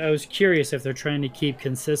 That's why I was curious if they're trying to keep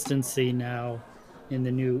consistency now in the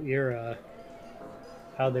new era,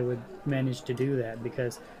 how they would manage to do that,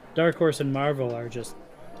 because Dark Horse and Marvel are just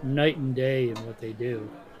night and day in what they do.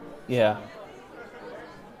 Yeah.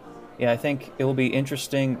 Yeah, I think it will be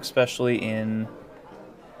interesting, especially in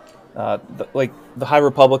the High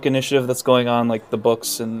Republic initiative that's going on, like the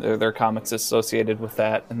books and their comics associated with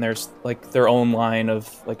that. And there's like their own line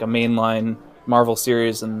of like a mainline Marvel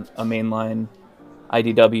series and a mainline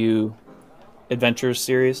IDW Adventures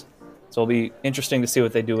series. So it'll be interesting to see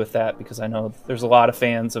what they do with that, because I know there's a lot of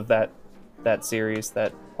fans of that series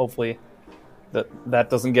that hopefully that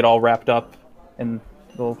doesn't get all wrapped up and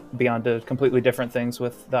they'll be on to completely different things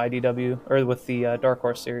with the IDW or with the Dark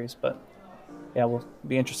Horse series. But yeah, will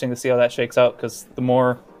be interesting to see how that shakes out, because the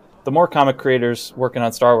more comic creators working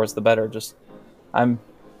on Star Wars, the better. Just I'm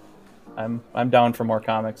down for more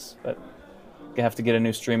comics, but you have to get a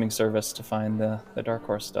new streaming service to find the Dark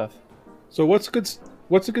Horse stuff. So what's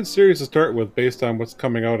a good series to start with based on what's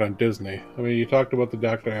coming out on Disney? I mean, you talked about the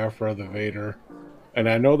Dr. Aphra, the Vader, and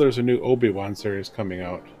I know there's a new Obi-Wan series coming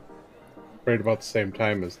out right about the same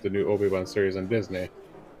time as the new Obi-Wan series on Disney.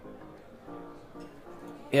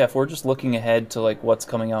 Yeah, if we're just looking ahead to like what's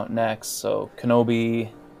coming out next, so Kenobi,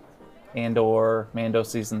 Andor, Mando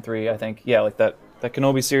Season 3, I think, yeah, like that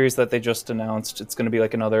Kenobi series that they just announced, it's going to be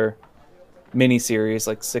like another mini-series,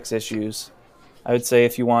 like 6 issues. I would say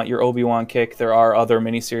if you want your Obi-Wan kick, there are other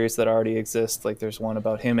mini-series that already exist. Like there's one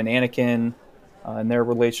about him and Anakin and their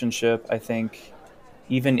relationship. I think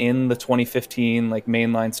even in the 2015 like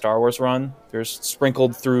mainline Star Wars run, there's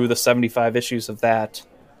sprinkled through the 75 issues of that.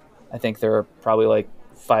 I think there are probably like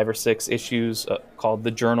 5 or 6 issues called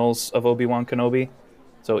the Journals of Obi-Wan Kenobi.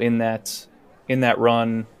 So in that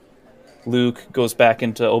run, Luke goes back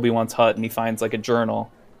into Obi-Wan's hut and he finds like a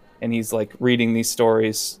journal, and he's like reading these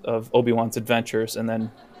stories of Obi-Wan's adventures, and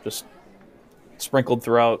then just sprinkled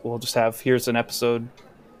throughout, we'll just have, here's an episode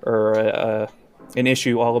or an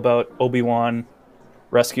issue all about Obi-Wan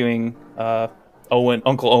rescuing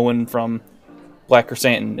Uncle Owen from Black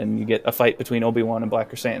Chrysanthemum, and you get a fight between Obi-Wan and Black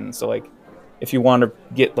Chrysanthemum. So like, if you want to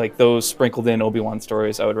get like those sprinkled in Obi-Wan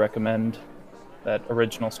stories, I would recommend that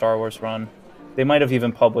original Star Wars run. They might have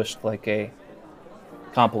even published like a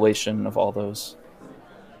compilation of all those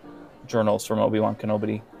journals from Obi-Wan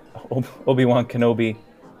Kenobi,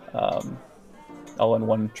 all in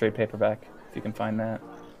one trade paperback, if you can find that.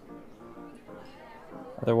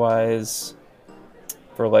 Otherwise,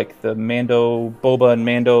 for like the Boba and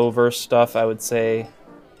Mandoverse stuff, I would say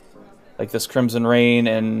like this Crimson Reign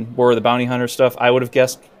and War of the Bounty Hunter stuff, I would have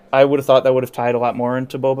thought that would have tied a lot more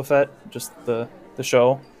into Boba Fett, just the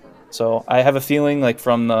show. So I have a feeling like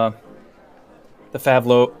from the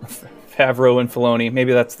Favreau and Filoni,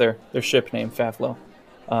 maybe that's their ship name, Favreau.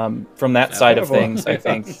 From that side of things, I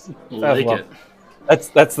think Like Favreau. it.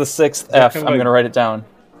 That's the 6th F. I'm going to write it down.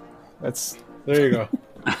 There you go.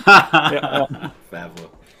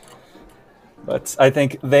 Favreau. But I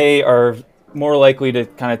think they are more likely to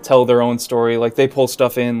kind of tell their own story. Like they pull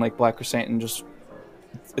stuff in, like Black Chrysanthemum. Just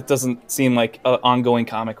it doesn't seem like an ongoing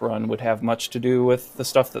comic run would have much to do with the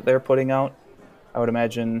stuff that they're putting out. I would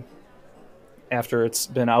imagine after it's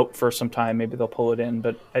been out for some time, maybe they'll pull it in.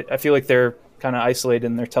 But I feel like they're kind of isolated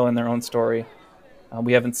and they're telling their own story.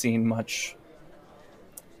 We haven't seen much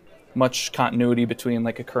continuity between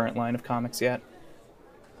like a current line of comics yet.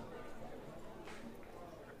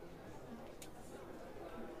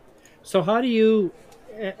 So how do you,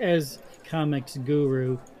 as comics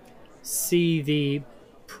guru, see the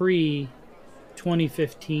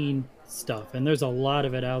pre-2015 stuff? And there's a lot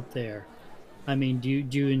of it out there. I mean, do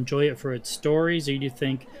you enjoy it for its stories, or do you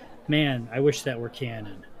think, man, I wish that were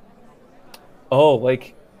canon? Oh,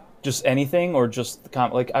 like just anything, or just the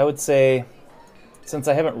comic? Like I would say, since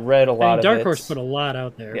I haven't read a lot of it, Dark Horse put a lot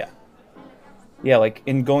out there. Yeah. Like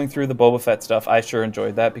in going through the Boba Fett stuff, I sure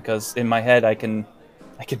enjoyed that because in my head I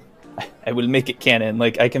will make it canon.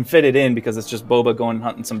 Like I can fit it in because it's just Boba going and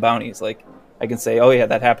hunting some bounties. Like I can say, oh yeah,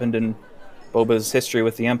 that happened in Boba's history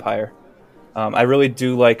with the Empire. I really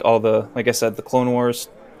do like all the, like I said, the Clone Wars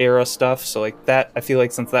era stuff. So like that, I feel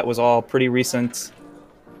like since that was all pretty recent,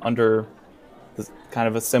 under the, kind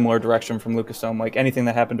of a similar direction from Lucasfilm, like anything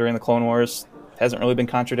that happened during the Clone Wars hasn't really been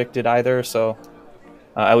contradicted either. So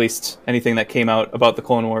at least anything that came out about the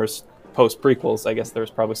Clone Wars post prequels, I guess there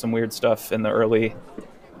was probably some weird stuff in the early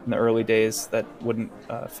days that wouldn't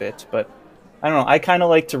fit. But I don't know. I kind of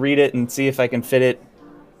like to read it and see if I can fit it,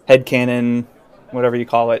 headcanon, whatever you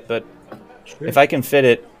call it. But Sure. if I can fit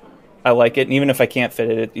it, I like it. And even if I can't fit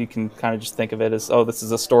it, you can kind of just think of it as, oh, this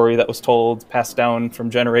is a story that was told, passed down from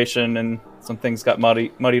generation, and some things got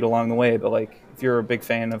muddied along the way. But like, if you're a big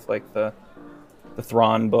fan of like the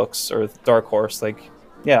Thrawn books or Dark Horse, like,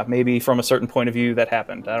 yeah, maybe from a certain point of view that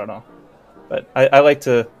happened. I don't know. But I like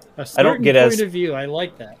to... I don't get point of view. I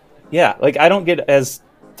like that. Yeah, like I don't get as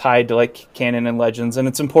tied to like canon and Legends, and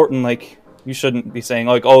it's important. Like you shouldn't be saying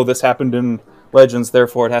like, "Oh, this happened in Legends,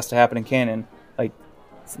 therefore it has to happen in canon." Like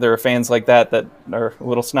there are fans like that are a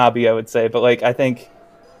little snobby, I would say. But like I think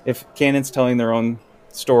if canon's telling their own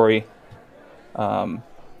story, and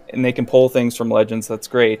they can pull things from Legends, that's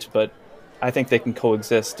great. But I think they can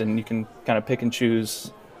coexist, and you can kind of pick and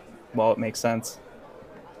choose while it makes sense.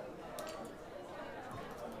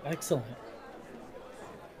 Excellent.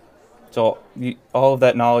 So all of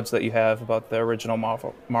that knowledge that you have about the original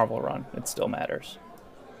Marvel run, it still matters.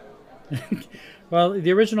 Well,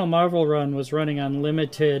 the original Marvel run was running on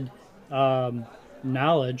limited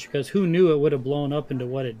knowledge, because who knew it would have blown up into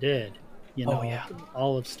what it did? You know,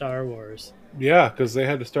 all of Star Wars. Yeah, because they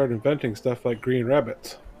had to start inventing stuff like green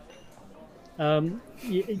rabbits.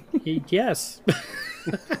 Yes.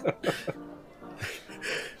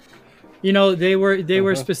 You know, they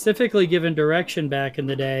were specifically given direction back in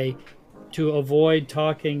the day to avoid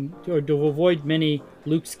talking, or to avoid many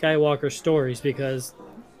Luke Skywalker stories, because,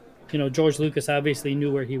 you know, George Lucas obviously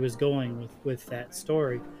knew where he was going with that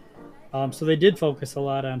story. So they did focus a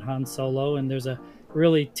lot on Han Solo, and there's a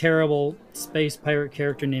really terrible space pirate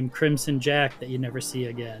character named Crimson Jack that you never see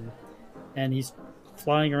again. And he's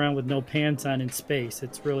flying around with no pants on in space.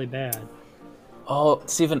 It's really bad. Oh,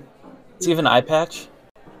 Steven Eye Patch?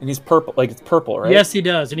 And he's purple, like it's purple, right? Yes, he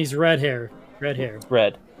does, and he's red hair. Red hair.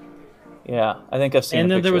 Red. Yeah, I think I've seen.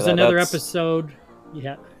 And a then there picture was of that. another That's- episode.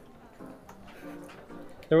 Yeah.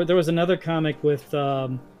 There was another comic with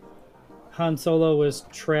Han Solo was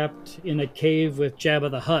trapped in a cave with Jabba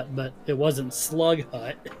the Hutt, but it wasn't Slug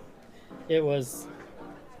Hut. It was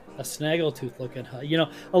a snaggletooth looking hut. You know,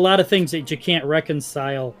 a lot of things that you can't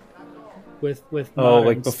reconcile with modern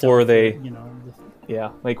like before stuff, they- you know.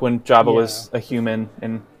 Yeah, like when Jabba Yeah. was a human,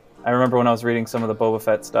 and I remember when I was reading some of the Boba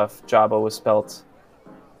Fett stuff, Jabba was spelt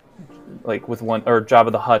like with one, or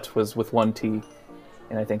Jabba the Hutt was with one T,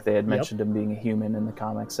 and I think they had mentioned him being a human in the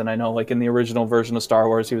comics. And I know, like in the original version of Star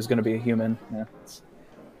Wars, he was going to be a human. Yeah, it's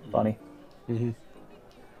funny. Mm-hmm.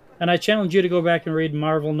 And I challenge you to go back and read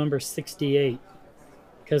Marvel number 68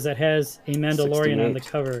 because it has a Mandalorian on the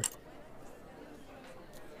 68. cover,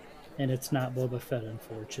 and it's not Boba Fett,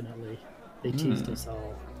 unfortunately. They teased us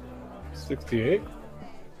all. 68?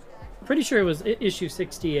 Pretty sure it was issue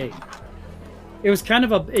 68. It was kind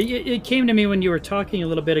of it came to me when you were talking a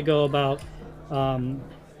little bit ago about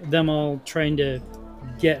them all trying to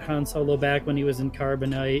get Han Solo back when he was in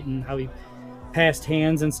Carbonite and how he passed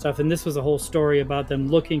hands and stuff. And this was a whole story about them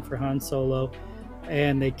looking for Han Solo,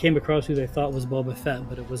 and they came across who they thought was Boba Fett,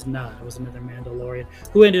 but it was not. It was another Mandalorian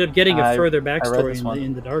who ended up getting a further backstory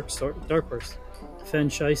in the Dark Horse, Fen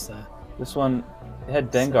Shaisa. This one, it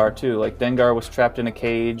had Dengar too. Like Dengar was trapped in a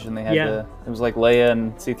cage, and they had to. It was like Leia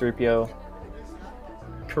and C-3PO.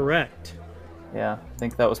 Correct. Yeah, I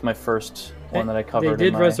think that was my first one that I covered. They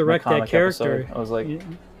did in my resurrect comic that character. episode. I was like,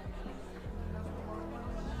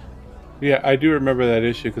 Yeah, I do remember that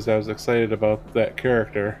issue because I was excited about that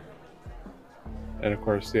character. And of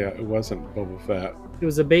course, yeah, it wasn't Boba Fett. It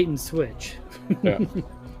was a bait and switch. Yeah.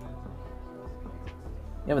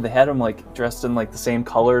 yeah, but they had him like dressed in like the same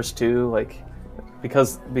colors too, like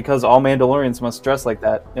because all Mandalorians must dress like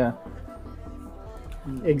that. Yeah.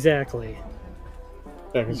 Exactly.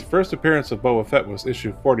 Yeah, because the first appearance of Boba Fett was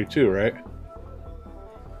issue 42, right?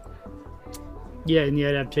 Yeah, in the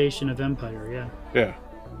adaptation of Empire, yeah. Yeah.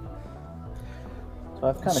 So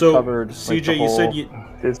I've kind of So, covered. Like, CJ, the you whole said you.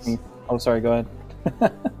 Disney. Oh, sorry. Go ahead.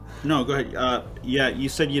 No, go ahead. Yeah, you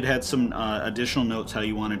said you'd had some additional notes how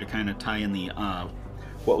you wanted to kind of tie in the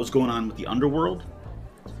what was going on with the underworld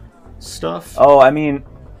stuff. Oh, I mean,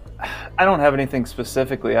 I don't have anything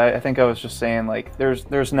specifically. I think I was just saying like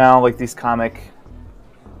there's now like these comic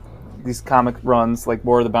runs like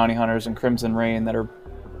War of the Bounty Hunters and Crimson Reign that are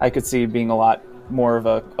I could see being a lot more of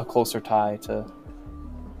a closer tie to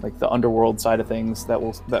like the underworld side of things that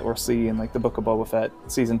we'll see in like the Book of Boba Fett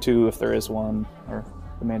season 2 if there is one, or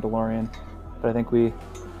the Mandalorian. But I think we've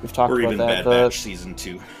talked or about even that. Bad Batch season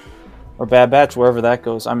 2. Or Bad Batch, wherever that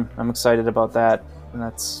goes. I'm excited about that, and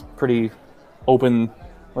that's pretty open.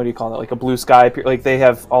 What do you call that? Like a blue sky. Like they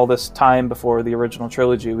have all this time before the original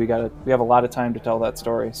trilogy. We have a lot of time to tell that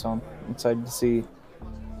story. So I'm excited to see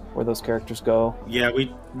where those characters go. Yeah,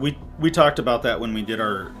 we talked about that when we did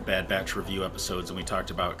our Bad Batch review episodes, and we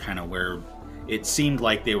talked about kind of where it seemed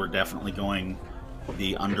like they were definitely going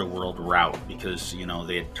the underworld route because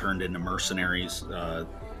they had turned into mercenaries.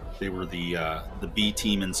 They were the B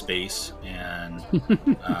team in space, and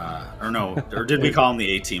or did we call them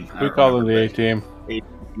the A team? We call them the A team.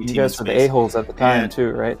 You guys were the a-holes at the time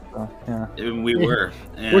too, right? So, yeah. We were.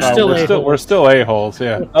 And We're still a-holes. We're still a-holes.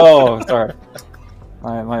 Yeah. Oh, sorry.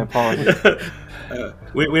 My apologies.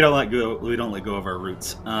 we don't let go of our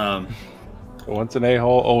roots. Once an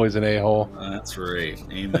a-hole, always an a-hole. That's right.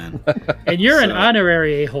 Amen. And you're an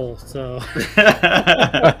honorary a-hole, so.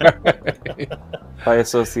 By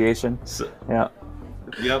association. Yeah.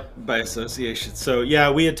 Yep, by association. So yeah,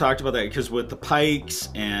 we had talked about that because with the Pikes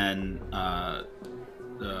and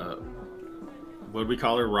what do we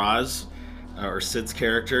call her, Roz, or Sid's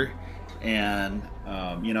character, and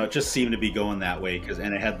it just seemed to be going that way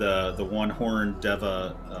and it had the one-horned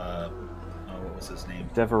Deva. What was his name?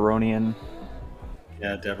 Devaronian.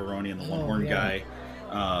 Yeah, Devaronian, the one-horned guy.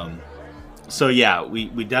 So yeah,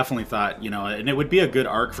 we definitely thought, and it would be a good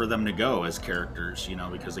arc for them to go as characters,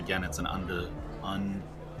 because again, it's an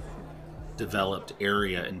undeveloped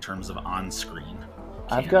area in terms of on-screen.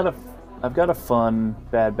 I've got a fun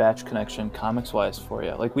Bad Batch connection comics-wise for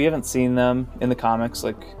you. Like we haven't seen them in the comics.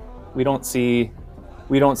 Like we don't see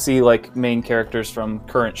like main characters from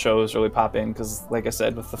current shows really pop in because, like I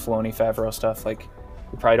said, with the Filoni Favreau stuff, like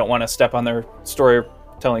we probably don't want to step on their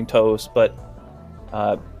storytelling toes. But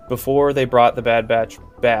before they brought the Bad Batch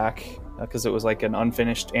back, because it was like an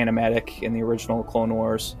unfinished animatic in the original Clone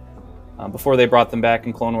Wars, before they brought them back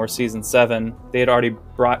in Clone Wars Season 7, they had already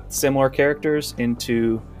brought similar characters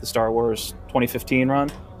into the Star Wars 2015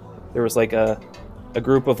 run. There was like a a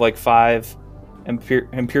group of like 5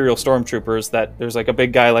 Imperial stormtroopers. That there's like a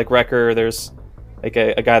big guy like Wrecker. There's like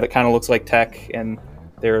a guy that kind of looks like Tech, and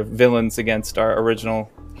they're villains against our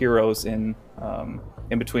original heroes in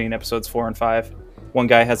between episodes 4 and 5. One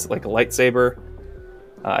guy has like a lightsaber.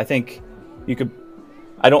 I think you could.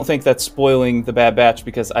 I don't think that's spoiling the Bad Batch,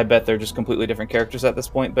 because I bet they're just completely different characters at this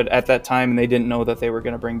point. But at that time, they didn't know that they were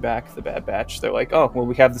going to bring back the Bad Batch. They're like, oh, well,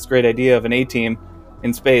 we have this great idea of an A-team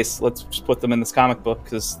in space. Let's just put them in this comic book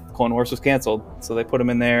because Clone Wars was canceled. So they put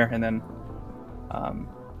them in there, and then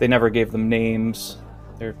they never gave them names.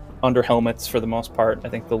 They're under helmets for the most part. I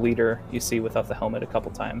think the leader you see without the helmet a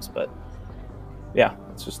couple times. But yeah,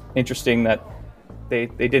 it's just interesting that they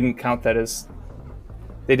didn't count that as...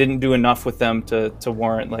 They didn't do enough with them to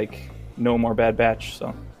warrant like no more Bad Batch.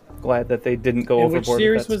 So glad that they didn't go overboard. Which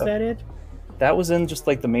series with was that in? That was in just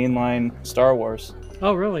like the mainline Star Wars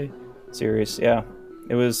Oh, really? series. Yeah,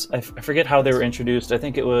 it was. I forget how they were introduced. I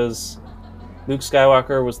think it was Luke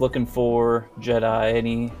Skywalker was looking for Jedi, and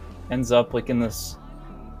he ends up like in this.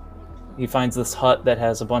 He finds this hut that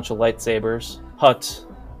has a bunch of lightsabers.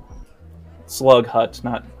 Slug hut,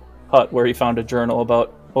 not hut where he found a journal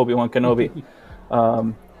about Obi-Wan Kenobi.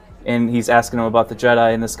 And he's asking him about the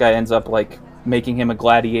Jedi, and this guy ends up like making him a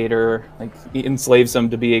gladiator. Like he enslaves him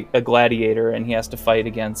to be a gladiator, and he has to fight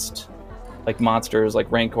against like monsters,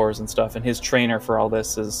 like rancors and stuff. And his trainer for all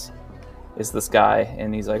this is this guy,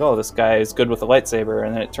 and he's like, oh, this guy is good with a lightsaber.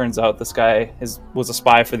 And then it turns out this guy was a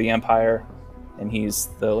spy for the Empire, and he's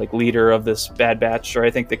the like leader of this Bad Batch, or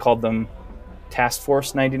I think they called them Task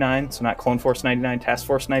Force 99, so not Clone Force 99, Task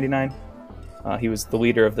Force 99. He was the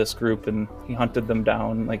leader of this group, and he hunted them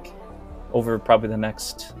down like over probably the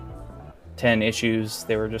next 10 issues.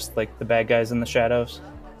 They were just like the bad guys in the shadows.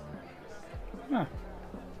 Huh.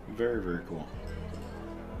 Very, very cool.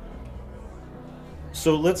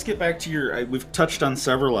 So let's get back to your. We've touched on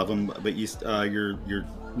several of them, but your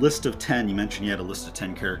list of 10. You mentioned you had a list of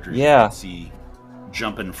 10 characters. Yeah. You can see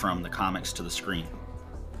jumping from the comics to the screen.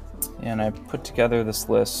 And I put together this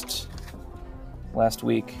list last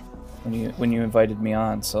week when you invited me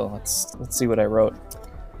on. So let's see what I wrote.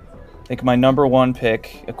 I think my number one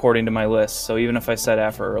pick, according to my list. So even if I said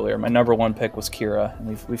Aphra earlier, my number one pick was Kira,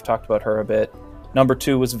 and we've talked about her a bit. Number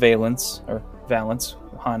 2 was Valance.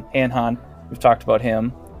 Han. We've talked about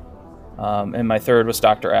him. And my third was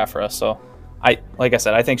Dr. Aphra. So like I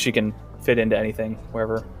said, I think she can fit into anything,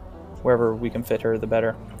 wherever we can fit her, the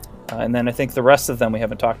better. And then I think the rest of them we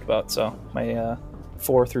haven't talked about. So my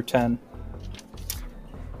 4 through 10.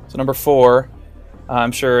 So number 4,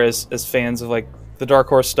 I'm sure as fans of like the Dark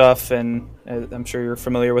Horse stuff, and I'm sure you're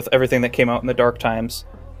familiar with everything that came out in the Dark Times.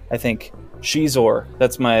 I think Shizor.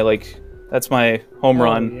 That's my home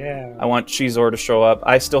run. Yeah. I want Shizor to show up.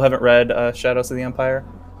 I still haven't read Shadows of the Empire,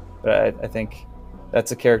 but I think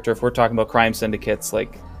that's a character. If we're talking about crime syndicates,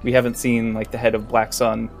 like we haven't seen like the head of Black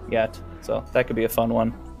Sun yet, so that could be a fun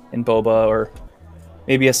one in Boba, or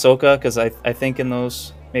maybe Ahsoka, because I think in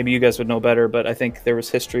those. Maybe you guys would know better, but I think there was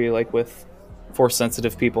history like with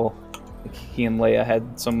Force-sensitive people. Like he and Leia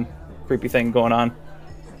had some creepy thing going on.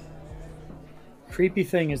 Creepy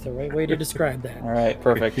thing is the right way to describe that. All right,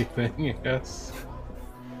 perfect. Creepy thing, yes.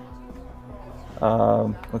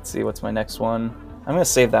 Let's see, what's my next one? I'm gonna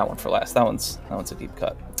save that one for last. That one's a deep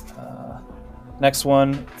cut. Next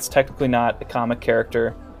one, it's technically not a comic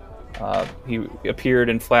character. He appeared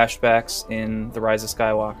in flashbacks in The Rise of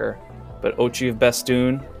Skywalker. But Ochi of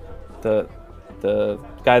Bestoon, the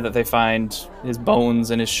guy that they find his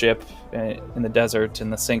bones in his ship in the desert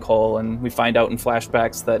in the sinkhole, and we find out in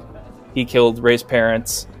flashbacks that he killed Rey's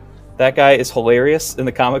parents. That guy is hilarious in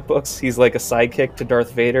the comic books. He's like a sidekick to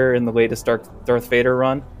Darth Vader in the latest Darth Vader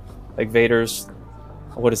run. Like Vader's,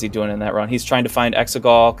 what is he doing in that run? He's trying to find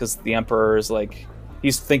Exegol because the Emperor is like,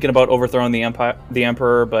 he's thinking about overthrowing the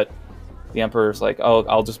Emperor, but the Emperor's like, oh,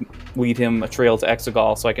 I'll just lead him a trail to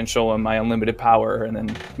Exegol so I can show him my unlimited power and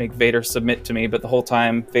then make Vader submit to me. But the whole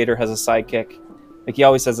time, Vader has a sidekick. Like, he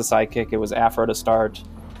always has a sidekick. It was Aphra to start.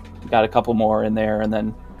 Got a couple more in there. And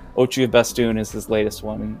then Ochi of Bestoon is his latest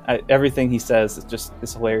one. And everything he says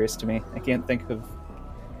is hilarious to me. I can't think of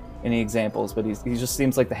any examples, but he just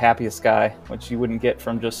seems like the happiest guy, which you wouldn't get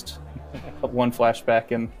from just one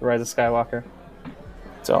flashback in The Rise of Skywalker.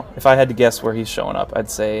 So, if I had to guess where he's showing up, I'd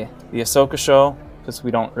say the Ahsoka show, because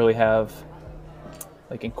we don't really have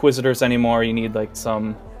like Inquisitors anymore. You need like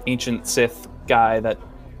some ancient Sith guy that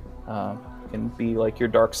can be like your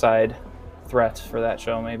dark side threat for that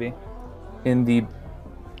show, maybe. In the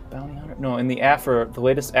bounty hunter, no, in the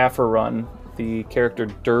latest Aphra run, the character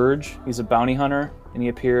Dirge, he's a bounty hunter, and he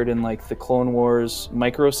appeared in like the Clone Wars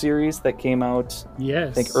micro series that came out, yes,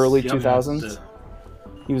 I think early Yep. 2000s.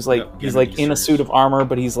 He was like he's like in a suit of armor,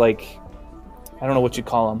 but he's like, I don't know what you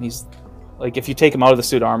call him. He's like, if you take him out of the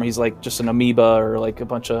suit of armor, he's like just an amoeba or like a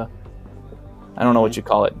bunch of, I don't know what you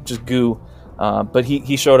call it, just goo. But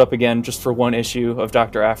he showed up again just for one issue of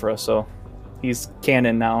Dr. Aphra, so he's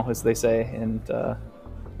canon now, as they say, and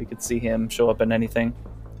we could see him show up in anything.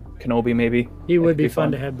 Kenobi, maybe. He would be fun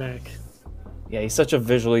to have back. Yeah, he's such a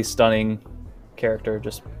visually stunning character,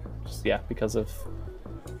 just because of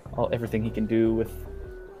everything he can do with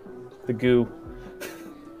the goo.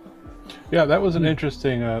 Yeah, that was an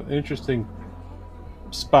interesting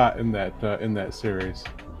spot in that series.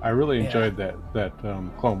 I really enjoyed that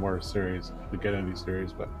Clone Wars series, the Kennedy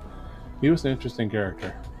series, but he was an interesting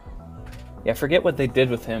character. Yeah, I forget what they did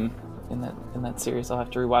with him in that series. I'll have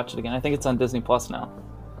to rewatch it again. I think it's on Disney Plus now.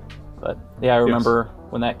 But yeah, I remember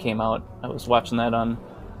when that came out. I was watching that on,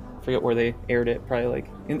 I forget where they aired it. Probably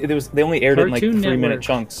they only aired it in like 3-minute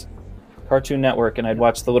chunks. Cartoon Network, and I'd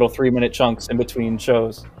watch the little 3-minute chunks in between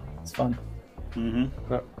shows. It's fun.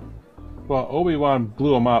 Mm-hmm. Well, Obi-Wan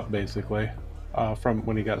blew him up basically. From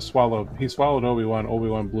when he got swallowed, he swallowed Obi-Wan.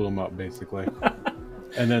 Obi-Wan blew him up basically.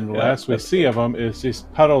 And then the last we see of him is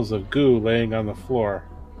just puddles of goo laying on the floor,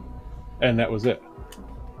 and that was it.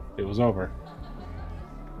 It was over.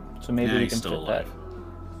 So maybe we can fit that.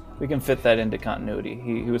 We can fit that into continuity.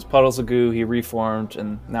 He was puddles of goo. He reformed,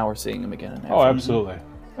 and now we're seeing him again. Oh, absolutely,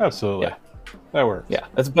 absolutely. Yeah. That works. Yeah,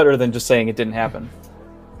 that's better than just saying it didn't happen.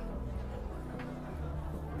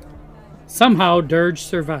 Somehow, Dirge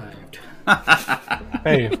survived.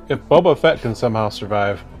 Hey, if Boba Fett can somehow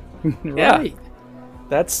survive, Right.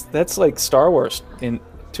 That's like Star Wars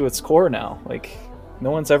to its core now. Like,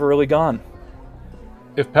 no one's ever really gone.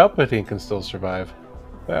 if Palpatine can still survive,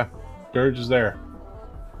 yeah, Dirge is there.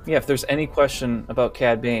 Yeah, if there's any question about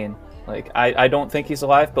Cad Bane, like, I don't think he's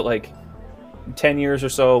alive, but like in 10 years or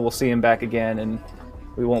so, we'll see him back again, and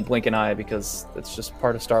we won't blink an eye because it's just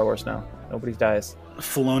part of Star Wars now. Nobody dies.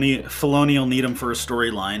 Filoni will need him for a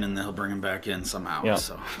storyline, and they'll bring him back in somehow. Yeah.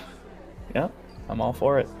 So, Yeah, I'm all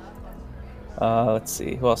for it. Let's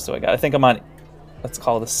see, who else do I got? I think I'm on, let's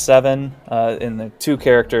call it a 7. In the 2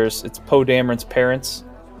 characters, it's Poe Dameron's parents.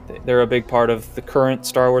 They're a big part of the current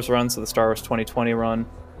Star Wars run, so the Star Wars 2020 run.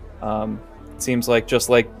 It seems like, just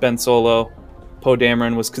like Ben Solo, Poe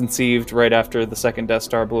Dameron was conceived right after the second Death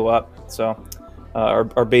Star blew up. So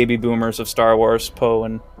our baby boomers of Star Wars, Poe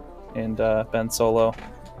and Ben Solo.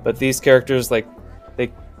 But these characters,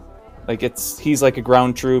 he's like a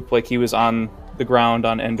ground troop, like he was on the ground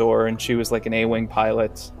on Endor, and she was like an A-wing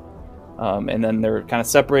pilot. And then they're kind of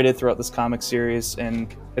separated throughout this comic series,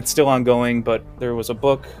 and it's still ongoing. But there was a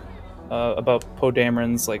book about Poe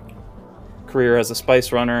Dameron's like career as a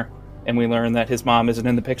spice runner, and we learned that his mom isn't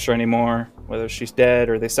in the picture anymore, whether she's dead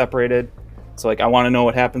or they separated. So like, I want to know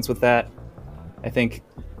what happens with that. I think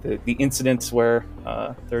the incidents where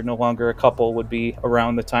they're no longer a couple would be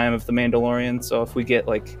around the time of The Mandalorian. So if we get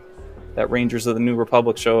like that Rangers of the New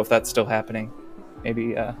Republic show, if that's still happening,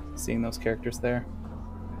 maybe seeing those characters there.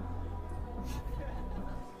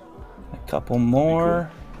 A couple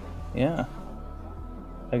more. Cool. Yeah.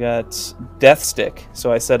 I got Deathstick.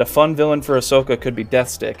 So I said a fun villain for Ahsoka could be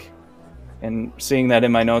Deathstick. And seeing that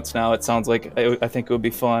in my notes now, it sounds like I think it would be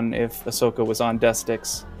fun if Ahsoka was on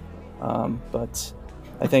Deathsticks. But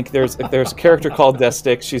I think there's a character called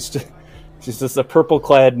Deathstick. She's just a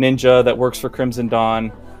purple-clad ninja that works for Crimson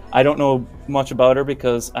Dawn. I don't know much about her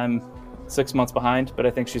because I'm 6 months behind, but I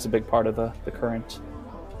think she's a big part of the current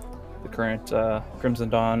Crimson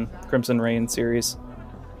Dawn, Crimson Reign series.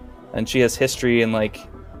 And she has history, and like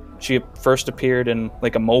she first appeared in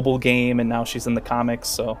like a mobile game, and now she's in the comics.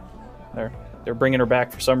 So they're bringing her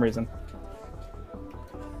back for some reason.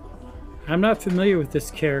 I'm not familiar with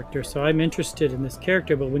this character, so I'm interested in this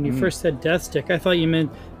character. But when you first said Deathstick, I thought you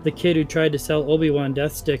meant the kid who tried to sell Obi-Wan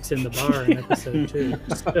death sticks in the bar in episode 2.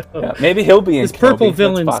 So, yeah, maybe he'll be in this purple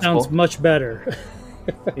villain sounds much better.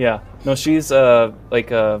 Yeah, no, she's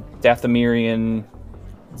like a Dathomirian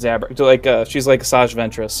Zabrak. Like she's like Asajj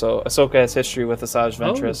Ventress. So Ahsoka has history with Asajj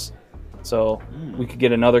Ventress. So we could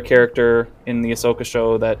get another character in the Ahsoka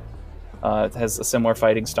show that has a similar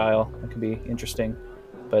fighting style. That could be interesting.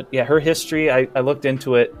 But yeah, her history, I looked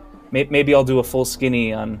into it. Maybe I'll do a full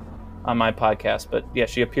skinny on my podcast. But yeah,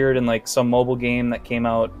 she appeared in like some mobile game that came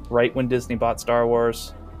out right when Disney bought Star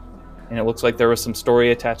Wars. And it looks like there was some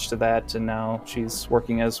story attached to that. And now she's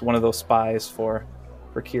working as one of those spies for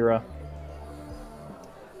Kira.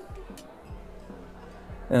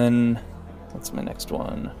 And then, what's my next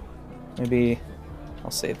one? Maybe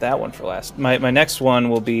I'll save that one for last. My next one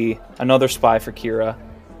will be another spy for Kira.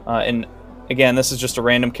 And again, this is just a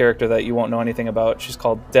random character that you won't know anything about. She's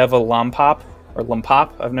called Deva Lompop. or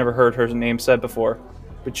Lumpop. I've never heard her name said before,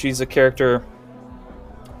 but she's a character.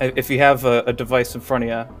 If you have a device in front of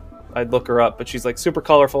you, I'd look her up. But she's like super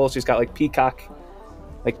colorful. She's got like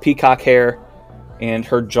peacock hair, and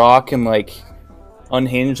her jaw can like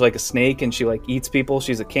unhinge like a snake, and she like eats people.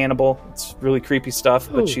 She's a cannibal. It's really creepy stuff.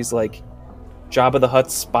 But she's like Jabba the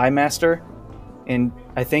Hutt's spy master, and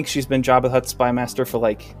I think she's been Jabba the Hutt's spy master for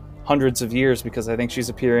like hundreds of years, because I think she's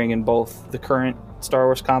appearing in both the current Star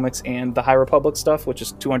Wars comics and the High Republic stuff, which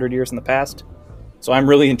is 200 years in the past. So I'm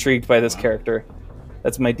really intrigued by this character.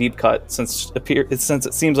 That's my deep cut, since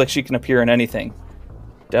it seems like she can appear in anything.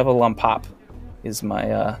 Deva Lumpop is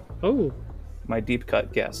my my deep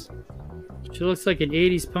cut guess. She looks like an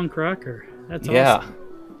 80s punk rocker. That's awesome.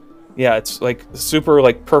 Yeah, it's like super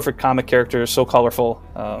like perfect comic character, so colorful.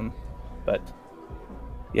 But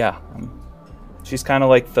yeah, she's kind of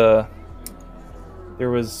like there's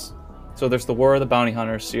the War of the Bounty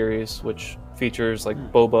Hunters series, which features like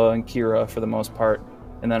Boba and Kira for the most part,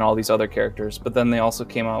 and then all these other characters. But then they also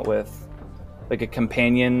came out with like a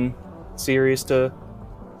companion series to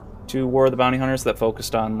War of the Bounty Hunters that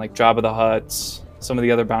focused on like Jabba the Hutt, some of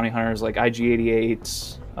the other bounty hunters like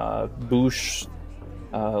IG-88, Boushh,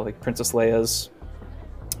 like Princess Leia's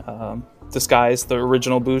disguise, the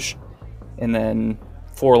original Boushh, and then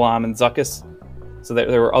Forlom and Zuckuss. So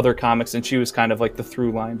there were other comics, and she was kind of like the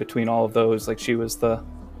through line between all of those. Like she was the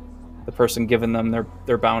person giving them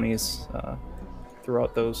their bounties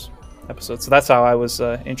throughout those episodes. So that's how I was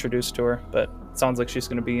introduced to her. But it sounds like she's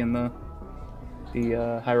going to be in the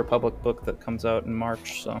High Republic book that comes out in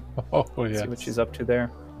March. So see what she's up to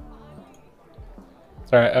there.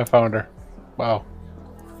 Sorry, I found her. Wow.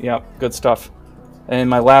 Yeah, good stuff. And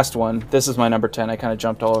my last one, this is my number 10. I kind of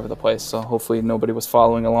jumped all over the place, so hopefully nobody was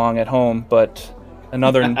following along at home. But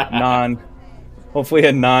another hopefully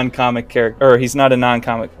a non-comic character, or he's not a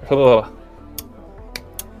non-comic. Dr.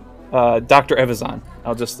 Evazan.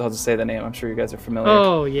 I'll just say the name. I'm sure you guys are familiar.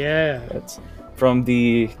 Oh yeah. It's from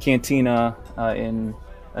the Cantina in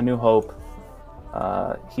A New Hope.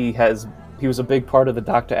 He was a big part of the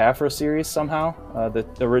Dr. Aphra series somehow. The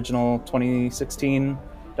original 2016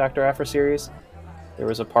 Dr. Aphra series. There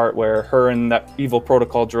was a part where her and that evil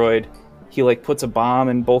protocol droid, he like puts a bomb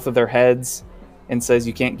in both of their heads and says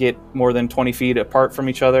you can't get more than 20 feet apart from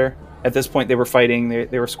each other. At this point they were fighting,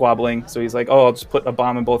 they were squabbling, so he's like, oh, I'll just put a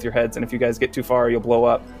bomb in both your heads, and if you guys get too far you'll blow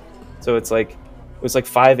up. So it was like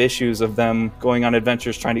 5 issues of them going on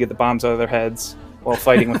adventures trying to get the bombs out of their heads while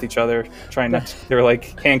fighting with each other, they were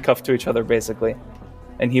like handcuffed to each other basically.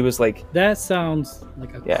 And he was like, that sounds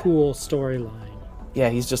like a cool storyline. Yeah,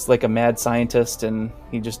 he's just like a mad scientist, and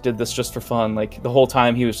he just did this just for fun. Like the whole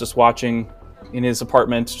time he was just watching in his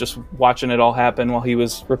apartment, just watching it all happen while he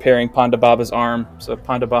was repairing Ponda Baba's arm. So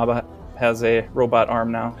Ponda Baba has a robot arm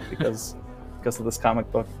now because of this comic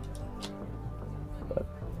book. But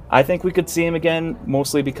I think we could see him again,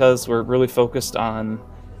 mostly because we're really focused on,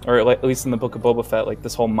 or at least in the Book of Boba Fett, like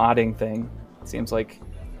this whole modding thing. It seems like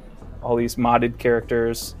all these modded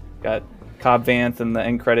characters, got Cobb Vanth and the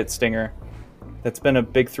end credit stinger. That's been a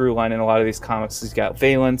big through line in a lot of these comics. He's got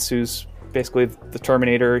Valence, who's basically the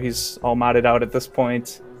Terminator. He's all modded out at this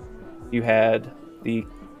point. You had the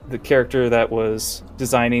character that was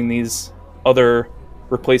designing these other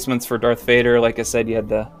replacements for Darth Vader. Like I said, you had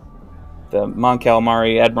the Mon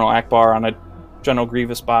Calamari Admiral Akbar on a General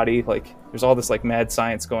Grievous body. Like there's all this like mad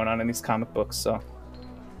science going on in these comic books. So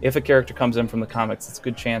if a character comes in from the comics, it's a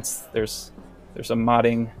good chance there's a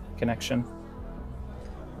modding connection.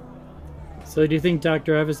 So do you think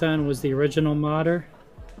Dr. Evazan was the original modder?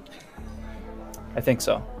 I think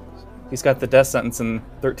so. He's got the death sentence in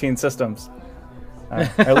 13 systems.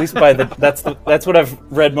 At least by that's what I've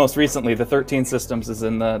read most recently. The 13 systems is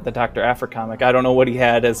in the Dr. Aphra comic. I don't know what he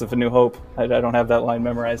had as of A New Hope. I don't have that line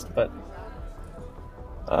memorized, but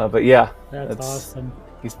yeah. That's awesome.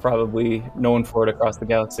 He's probably known for it across the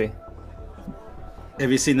galaxy.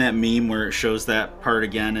 Have you seen that meme where it shows that part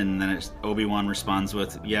again, and then Obi-Wan responds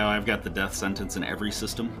with, "Yeah, I've got the death sentence in every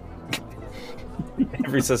system."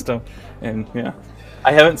 Every system, and yeah,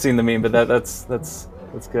 I haven't seen the meme, but that's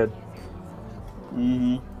good.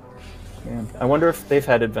 Mm-hmm. Man, I wonder if they've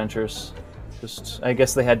had adventures. I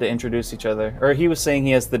guess they had to introduce each other. Or he was saying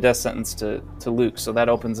he has the death sentence to Luke, so that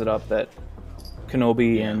opens it up that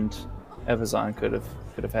Kenobi and Evazan could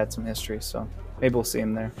have had some history. So maybe we'll see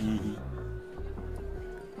him there. Mm-hmm.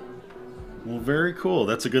 Well, very cool.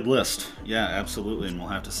 That's a good list. Yeah, absolutely. And we'll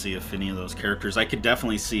have to see if any of those characters. I could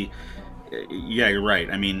definitely see. Yeah, you're right.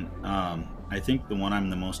 I mean, I think the one I'm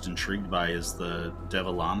the most intrigued by is the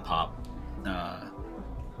Deva Lumpop.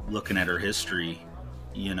 Looking at her history,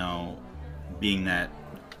 being that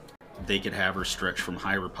they could have her stretch from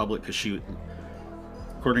High Republic, because she,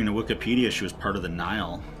 according to Wikipedia, she was part of the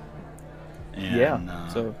Nile. And,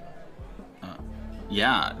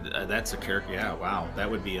 yeah, that's a character. Yeah, wow, that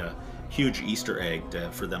would be a huge Easter egg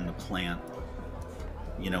for them to plant,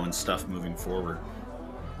 and stuff moving forward.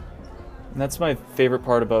 And that's my favorite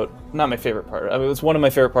part about, not my favorite part, I mean, it's one of my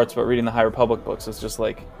favorite parts about reading the High Republic books. It's just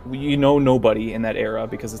like, nobody in that era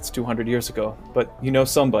because it's 200 years ago, but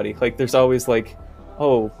somebody. Like, there's always like,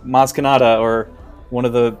 oh, Maz Kanata, or one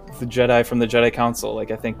of the Jedi from the Jedi Council.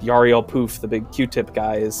 Like, I think Yariel Poof, the big Q-tip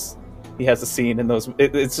guy, he has a scene in those.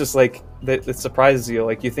 It's just like, it surprises you.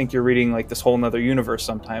 Like, you think you're reading like this whole nother universe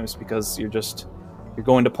sometimes, because you're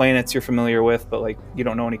going to planets you're familiar with, but like, you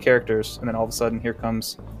don't know any characters, and then all of a sudden here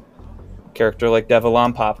comes character like Deva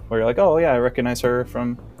Lompop, where you're like, oh yeah, I recognize her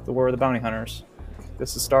from the War of the Bounty Hunters.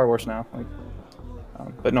 This is Star Wars now. Like,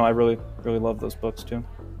 but no, I really, really love those books too.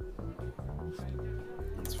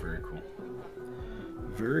 That's very cool.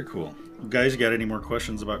 Very cool. Guys, you got any more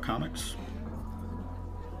questions about comics?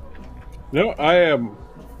 No, I am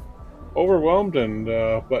overwhelmed, and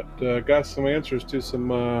but got some answers to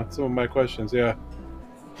some of my questions. Yeah.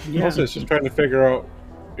 Also, it's just trying to figure out,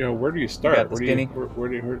 where do you start? Where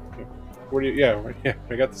do you? Yeah,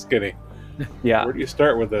 I got the skinny. Yeah. Where do you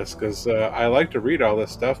start with this? Because I like to read all this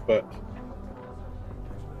stuff, but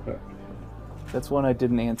that's one I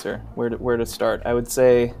didn't answer. Where to start? I would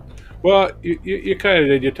say. Well, you kind of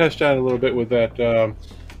did. You touched on a little bit with that.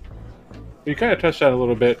 You kind of touched on a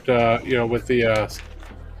little bit, with the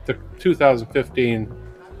 2015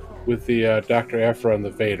 with the Dr. Aphra and the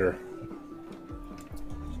Vader,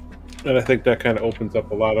 and I think that kind of opens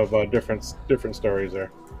up a lot of different stories there.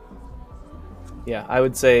 Yeah, I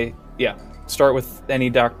would say, start with any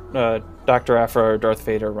Dr. Aphra or Darth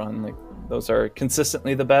Vader run. Like, those are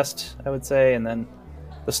consistently the best, I would say. And then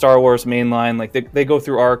the Star Wars mainline, like, they go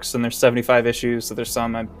through arcs, and there's 75 issues, so there's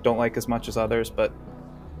some I don't like as much as others. But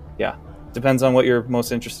yeah, depends on what you're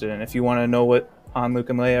most interested in. If you want to know what Han, Luke,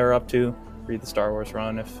 and Leia are up to, read the Star Wars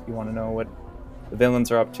run. If you want to know what the villains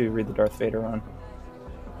are up to, read the Darth Vader run.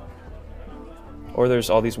 Or there's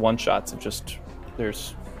all these one-shots of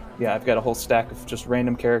I've got a whole stack of just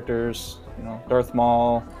random characters, Darth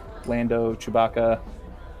Maul, Lando, Chewbacca,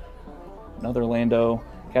 another Lando,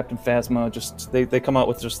 Captain Phasma. Just they come out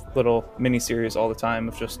with just little mini-series all the time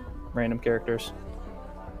of just random characters.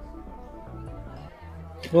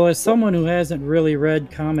 Well, as someone who hasn't really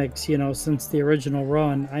read comics, since the original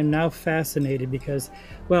run, I'm now fascinated because,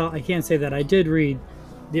 well, I can't say that I did read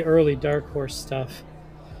the early Dark Horse stuff,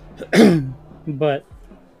 but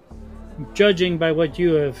judging by what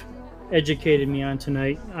you have educated me on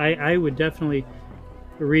tonight, I would definitely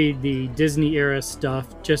read the Disney era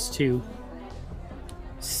stuff just to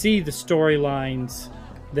see the storylines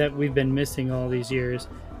that we've been missing all these years,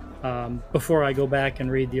 before I go back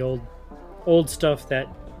and read the old stuff that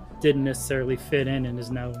didn't necessarily fit in and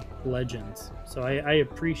is now legends. So I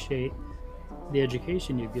appreciate the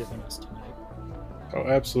education you've given us tonight. Oh,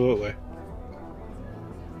 absolutely.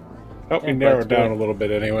 Help me narrow it down a little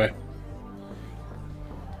bit anyway.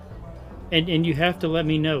 And you have to let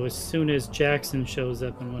me know as soon as Jackson shows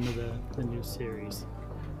up in one of the new series.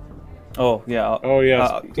 Oh, yeah. Oh,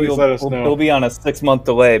 yes. Please let us know. It'll be on a 6-month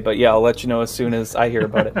delay, but yeah, I'll let you know as soon as I hear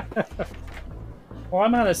about it. Well,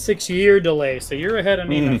 I'm on a 6-year delay, so you're ahead of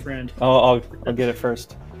me, my friend. I'll get it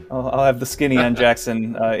first. I'll have the skinny on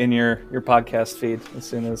Jackson in your podcast feed as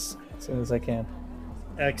soon as I can.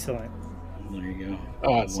 Excellent. There you go.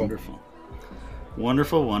 Awesome. Wonderful.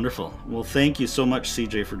 Wonderful, wonderful. Well, thank you so much,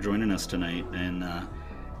 CJ, for joining us tonight and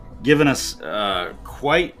giving us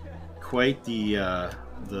quite the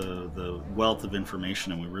wealth of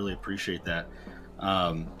information, and we really appreciate that.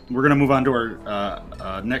 We're going to move on to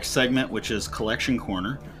our next segment, which is Collection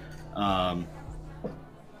Corner.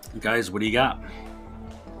 Guys, what do you got?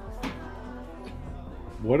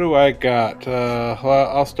 What do I got?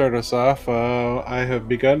 Well, I'll start us off. I have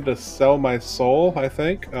begun to sell my soul, I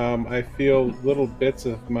think. I feel little bits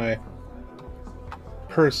of my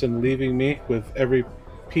person leaving me with every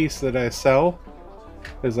piece that I sell,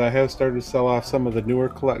 as I have started to sell off some of the newer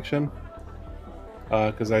collection.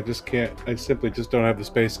 Because I simply just don't have the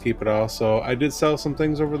space to keep it all. So I did sell some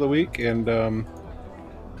things over the week, and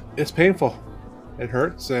it's painful. It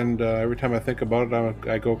hurts, and every time I think about it,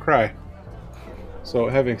 I go cry. So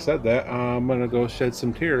having said that, I'm going to go shed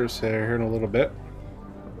some tears here in a little bit.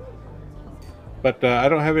 But I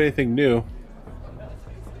don't have anything new.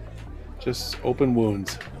 Just open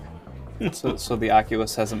wounds. So the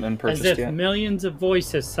Oculus hasn't been purchased yet? As if yet? Millions of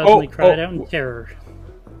voices suddenly cried out in terror.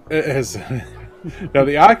 It has... Now,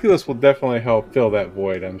 the Oculus will definitely help fill that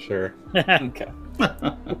void, I'm sure. Okay.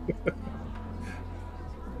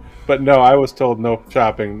 But no, I was told no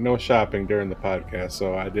shopping during the podcast,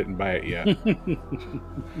 so I didn't buy it yet.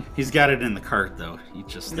 He's got it in the cart, though.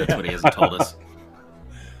 That's what he hasn't told us.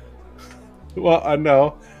 Well,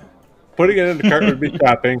 no. Putting it in the cart would be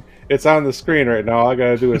shopping. It's on the screen right now. All I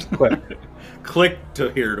gotta do is click. Click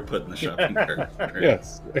to here to put in the shopping cart. Right.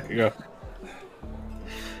 Yes, there you go.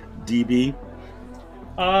 DB?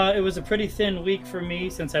 It was a pretty thin week for me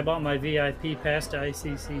since I bought my VIP pass to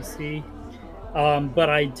ICCC. But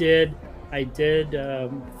I did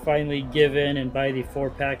finally give in and buy the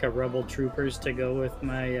 4-pack of Rebel Troopers to go with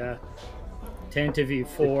my Tantive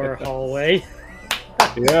 4 hallway.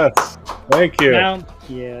 Yes, thank you. Now,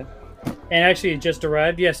 yeah. And actually, it just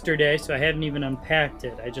arrived yesterday, so I haven't even unpacked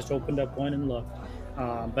it. I just opened up one and looked.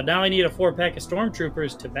 But now I need a 4-pack of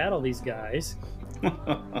Stormtroopers to battle these guys.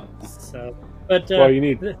 Well, you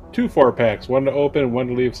need 2 4-packs, one to open, one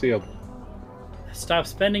to leave sealed. Stop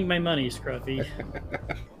spending my money, Scruffy.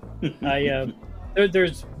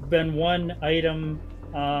 There's been one item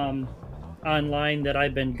online that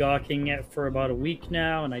I've been gawking at for about a week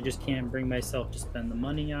now, and I just can't bring myself to spend the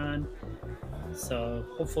money on. So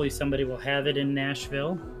hopefully somebody will have it in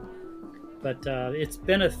Nashville. But it's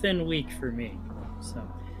been a thin week for me. So,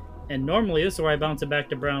 and normally this is where I bounce it back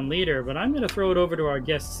to Brown Leader, but I'm going to throw it over to our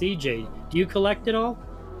guest CJ. Do you collect it all,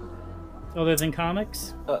 other than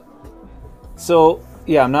comics? So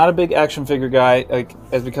yeah, I'm not a big action figure guy,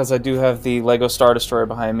 because I do have the Lego Star Destroyer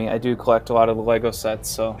behind me. I do collect a lot of the Lego sets,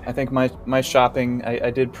 so I think my shopping,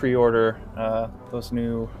 I did pre-order those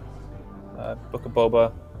new Book of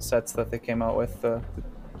Boba sets that they came out with, the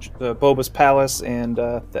Boba's Palace and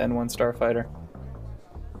the N1 Starfighter.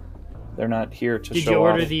 They're not here to did show you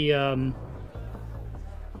order off.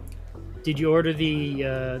 Did you order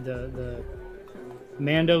the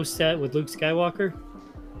Mando set with Luke Skywalker?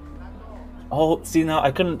 Oh, see, now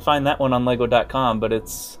I couldn't find that one on Lego.com, but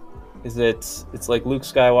it's like Luke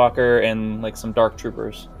Skywalker and like some Dark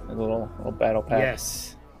Troopers, a little battle pack.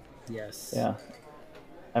 Yes. Yeah.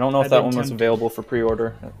 I don't know if I've that been one was tempted. available for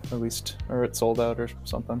pre-order, at least, or it sold out or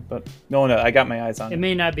something. But no, I got my eyes on It it.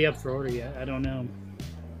 may not be up for order yet. I don't know.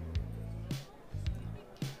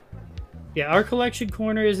 Yeah, our collection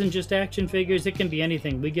corner isn't just action figures. It can be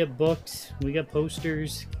anything. We get books. We get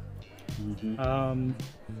posters.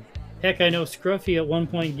 Heck, I know Scruffy at one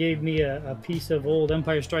point gave me a piece of old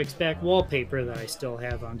Empire Strikes Back wallpaper that I still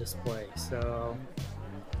have on display. So,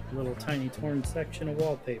 a little tiny torn section of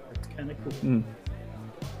wallpaper. It's kind of cool.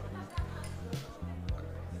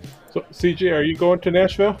 So, CJ, are you going to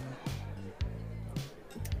Nashville?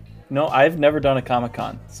 No, I've never done a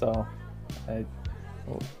Comic-Con, so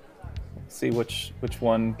we'll see which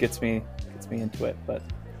one gets me into it. But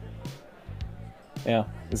yeah,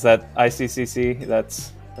 is that ICCC?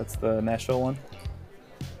 That's the Nashville one.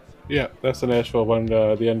 Yeah, that's the Nashville one,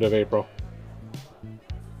 the end of April.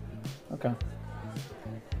 Okay.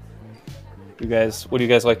 What do you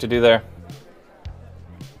guys like to do there?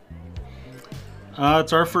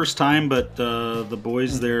 It's our first time, but the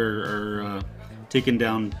boys there are taking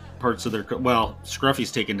down parts of their... Well,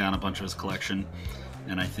 Scruffy's taking down a bunch of his collection,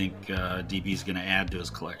 and I think DB's going to add to his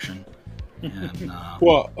collection. And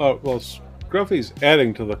Well, Scruffy's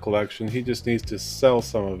adding to the collection. He just needs to sell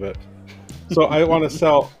some of it. So I want to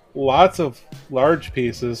sell lots of large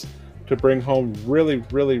pieces to bring home really,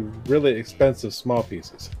 really, really expensive small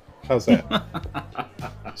pieces. How's that?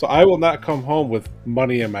 So I will not come home with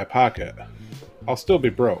money in my pocket. I'll still be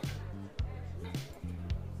broke.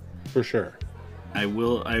 For sure.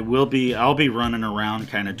 I'll be running around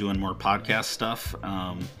kind of doing more podcast stuff.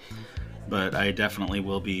 But I definitely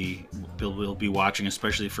will be watching,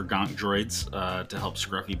 especially for Gonk Droids, to help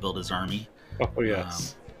Scruffy build his army. Oh,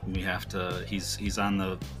 yes. We have to. He's on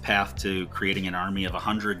the path to creating an army of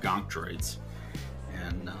 100 Gonk Droids,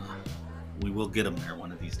 and we will get him there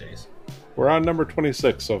one of these days. We're on number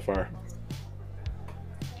 26 so far.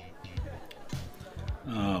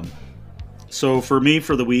 So for me,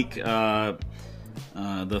 for the week, the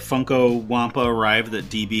Funko Wampa arrived that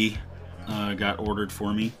DB got ordered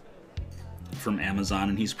for me from Amazon,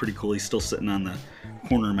 and he's pretty cool. He's still sitting on the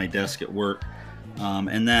corner of my desk at work.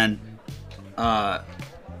 And then I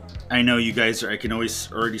know you guys I can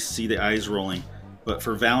always already see the eyes rolling, but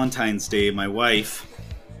for Valentine's Day, my wife,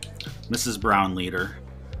 Mrs. Brown Leader,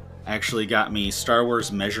 actually got me Star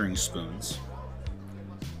Wars measuring spoons.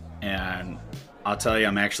 And I'll tell you,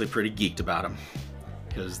 I'm actually pretty geeked about them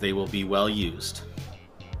because they will be well used.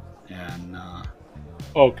 And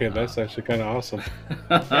Okay, that's actually kind of awesome.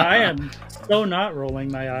 I am so not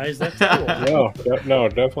rolling my eyes. That's cool. No,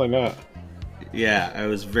 definitely not. yeah, I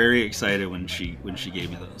was very excited when she gave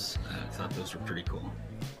me those. I thought those were pretty cool.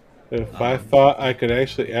 If I thought I could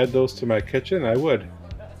actually add those to my kitchen, I would.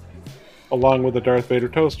 Along with the Darth Vader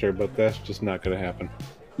toaster, but that's just not going to happen.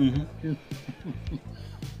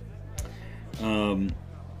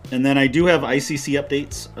 And then I do have ICC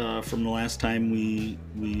updates from the last time we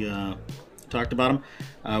talked about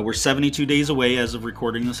them. We're 72 days away as of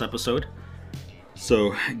recording this episode,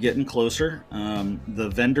 so getting closer. The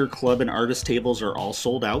vendor club and artist tables are all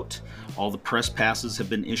sold out. All the press passes have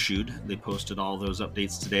been issued. They posted all those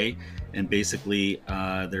updates today, and basically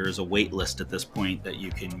there is a wait list at this point that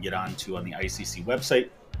you can get onto on the ICC website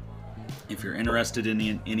if you're interested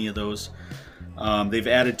in any of those. They've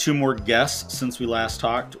added 2 more guests since we last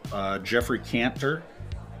talked. Jeffrey Cantor,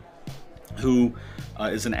 who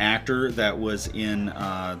is an actor that was in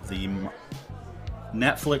the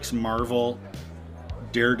Netflix Marvel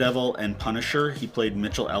Daredevil and Punisher. He played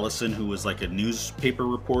Mitchell Ellison, who was like a newspaper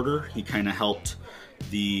reporter. He kind of helped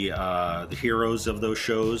the heroes of those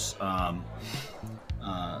shows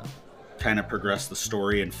kind of progress the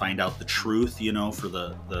story and find out the truth, for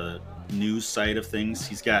the news side of things.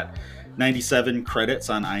 He's got 97 credits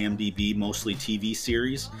on IMDb, mostly TV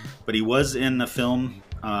series, but he was in a film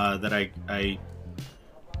that I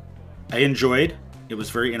enjoyed. It was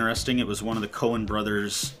very interesting. It was one of the Coen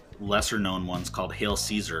brothers' lesser known ones called Hail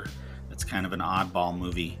Caesar. It's kind of an oddball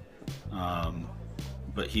movie,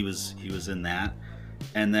 but he was in that.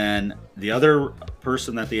 And then the other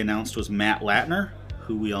person that they announced was Matt Latner,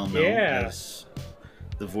 who we all know as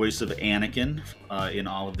the voice of Anakin in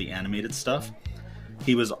all of the animated stuff.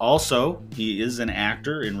 He is an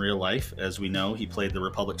actor in real life, as we know. He played the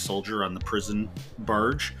Republic soldier on the prison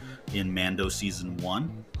barge in Mando Season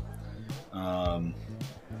 1.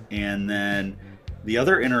 And then the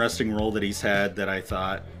other interesting role that he's had that I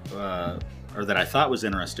thought was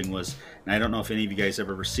interesting was, and I don't know if any of you guys have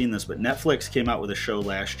ever seen this, but Netflix came out with a show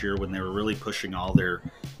last year when they were really pushing all their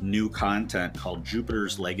new content called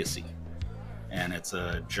Jupiter's Legacy. And it's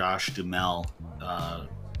a Josh Duhamel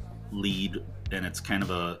lead, and it's kind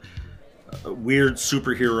of a weird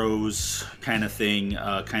superheroes kind of thing,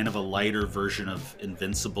 kind of a lighter version of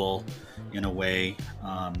Invincible in a way.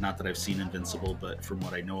 Not that I've seen Invincible, but from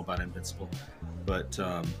what I know about Invincible. But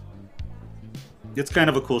it's kind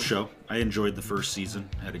of a cool show. I enjoyed the first season.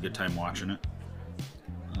 Had a good time watching it.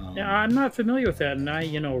 Yeah, I'm not familiar with that, and I,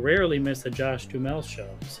 rarely miss a Josh Duhamel show.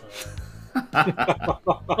 So.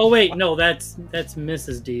 Oh wait, no, that's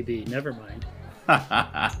Mrs. DB. Never mind.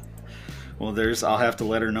 Well, I'll have to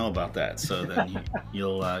let her know about that, so then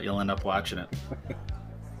you'll end up watching it.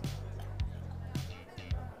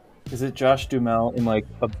 Is it Josh Duhamel in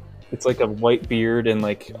it's like a white beard and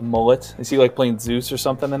like a mullet? Is he like playing Zeus or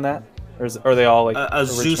something in that? Or are they all like a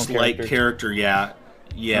Zeus-like character? Yeah.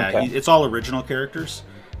 Okay. It's all original characters,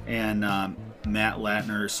 and Matt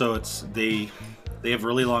Latner. So they have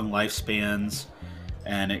really long lifespans,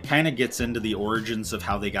 and it kind of gets into the origins of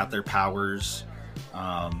how they got their powers.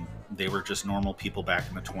 They were just normal people back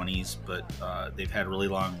in the 20s, but they've had really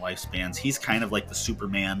long lifespans. He's kind of like the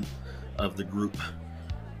Superman of the group,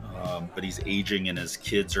 but he's aging, and his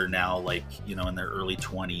kids are now in their early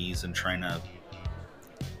 20s and trying to.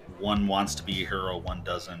 One wants to be a hero, one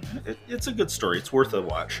doesn't. It's a good story. It's worth a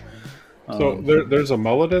watch. So there's a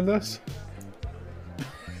mullet in this?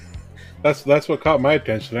 That's what caught my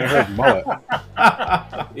attention. I heard mullet.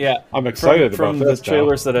 Yeah, I'm excited from about this. From the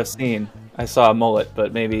trailers that I've seen, I saw a mullet,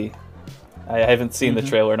 but maybe I haven't seen the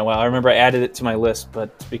trailer in a while. I remember I added it to my list,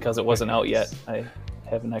 but because it wasn't out yet, I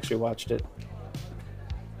haven't actually watched it.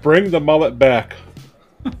 Bring the mullet back.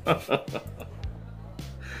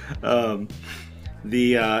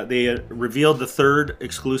 They revealed the third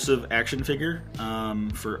exclusive action figure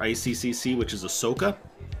for ICCC, which is Ahsoka.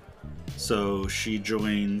 So she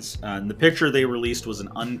joins. The picture they released was an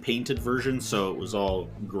unpainted version, so it was all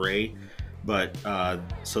gray. But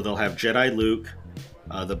so they'll have Jedi Luke,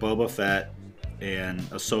 the Boba Fett, and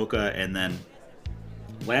Ahsoka, and then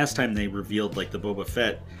last time they revealed the Boba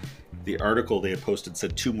Fett, the article they had posted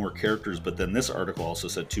said 2 more characters, but then this article also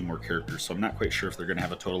said 2 more characters. So I'm not quite sure if they're going to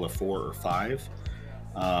have a total of 4 or 5.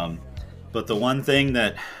 But the one thing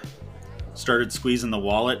that started squeezing the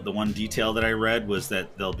wallet, the one detail that I read was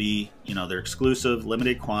that they'll be, they're exclusive,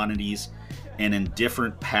 limited quantities, and in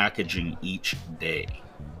different packaging each day.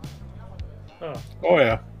 Oh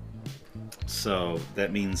yeah. So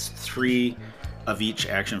that means 3 of each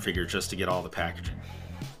action figure just to get all the packaging.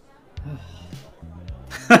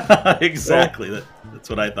 Exactly. That's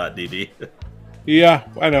what I thought, DB. Yeah,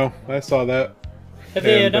 I know. I saw that. Have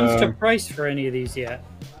they announced a price for any of these yet?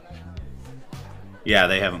 Yeah,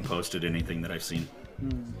 they haven't posted anything that I've seen.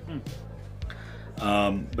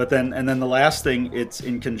 But then the last thing, it's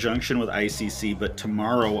in conjunction with ICC, but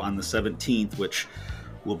tomorrow on the 17th, which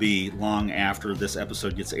will be long after this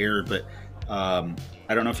episode gets aired, but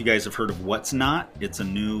I don't know if you guys have heard of What's Not. It's a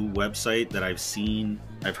new website that I've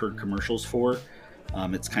heard commercials for.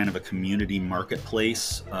 It's kind of a community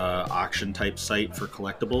marketplace, auction type site for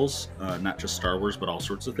collectibles, not just Star Wars, but all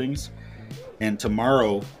sorts of things. And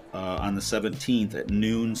tomorrow, on the 17th at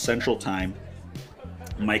noon Central Time,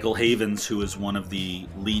 Michael Havens, who is one of the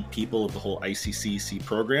lead people of the whole ICCC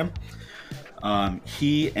program,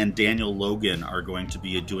 he and Daniel Logan are going to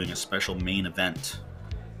be doing a special main event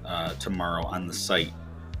tomorrow on the site.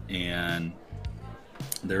 And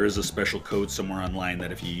there is a special code somewhere online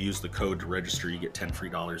that if you use the code to register, you get $10 free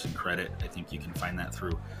in credit. I think you can find that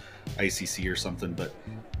through ICC or something. But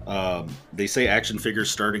they say action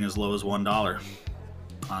figures starting as low as $1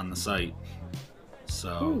 on the site.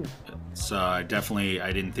 So I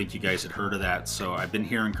didn't think you guys had heard of that. So I've been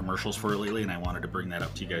hearing commercials for it lately, and I wanted to bring that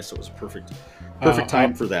up to you guys. So it was a perfect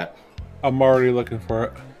time for that. I'm already looking for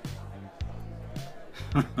it.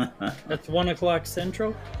 That's 1 o'clock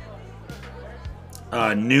Central?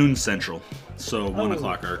 Noon Central. So 1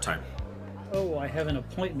 o'clock our time. Oh, I have an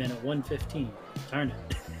appointment at 1:15. Darn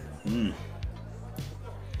it.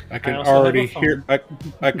 I can already hear. I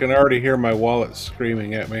can already hear my wallet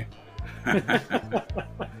screaming at me.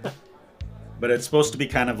 But it's supposed to be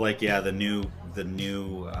kind of like the new.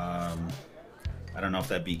 I don't know if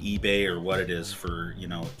that'd be eBay or what it is for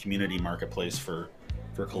a community marketplace for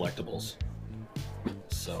collectibles.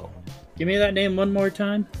 So, give me that name one more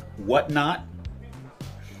time. Whatnot.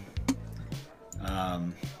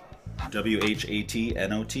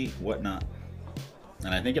 WHATNOT. Whatnot.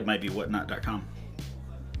 And I think it might be whatnot.com.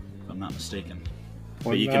 If I'm not mistaken.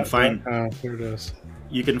 But you can find. There it is.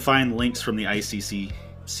 You can find links from the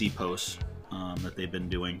ICCC posts that they've been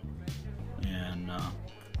doing,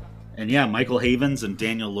 and yeah, Michael Havens and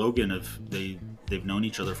Daniel Logan they've known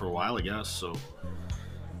each other for a while, I guess. So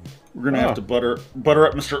we're gonna have to butter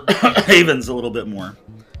up Mr. Havens a little bit more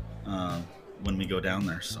when we go down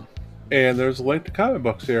there. So, and there's a link to comic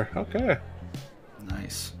books here. Okay,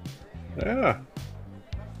 nice. Yeah.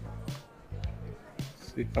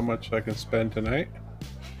 See how much I can spend tonight.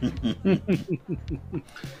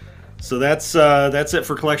 So that's it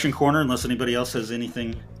for Collection Corner, unless anybody else has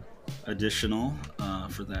anything additional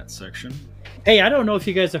for that section. Hey, I don't know if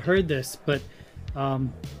you guys have heard this, but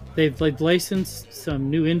they've licensed some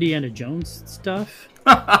new Indiana Jones stuff.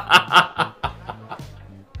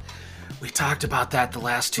 We talked about that the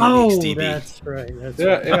last 2 weeks, DB. That's right.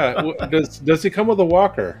 Yeah. Does he come with a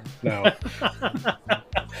walker now?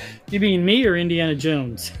 You mean me or Indiana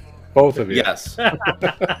Jones? Both of you. Yes.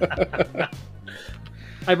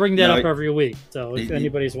 I bring that up every week, so if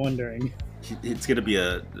anybody's wondering. It's going to be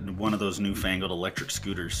one of those newfangled electric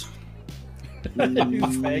scooters.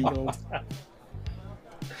 Newfangled.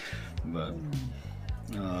 But,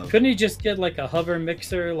 couldn't he just get like a hover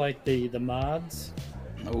mixer like the mods?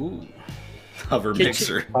 Oh, hover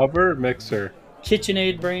mixer. Hover mixer.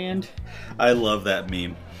 KitchenAid brand. I love that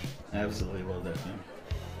meme. Absolutely love that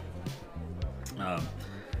meme.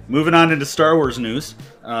 Moving on into Star Wars news.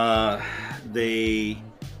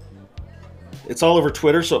 It's all over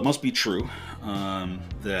Twitter, so it must be true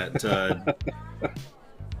that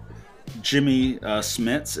Jimmy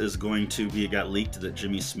Smits is going to be. It got leaked that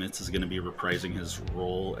Jimmy Smits is going to be reprising his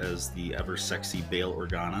role as the ever sexy Bail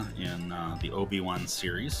Organa in the Obi-Wan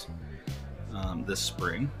series this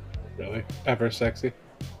spring. Really, ever sexy.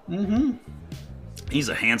 Mm-hmm. He's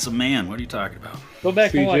a handsome man. What are you talking about? Go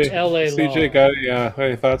back and watch L.A. Law. CJ, got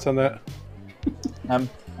any thoughts on that? I'm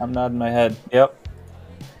nodding my head. Yep.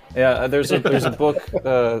 Yeah, there's a book.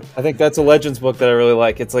 I think that's a Legends book that I really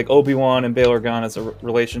like. It's like Obi-Wan and Bail Organa's a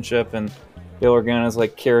relationship, and Bail Organa's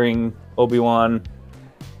like carrying Obi-Wan.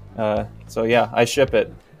 So yeah, I ship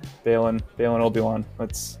it. Bail and Obi-Wan.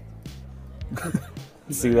 Let's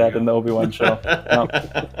see that in the Obi-Wan show.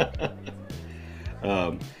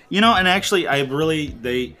 And actually,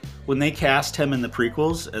 when they cast him in the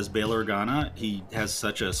prequels as Bail Organa, he has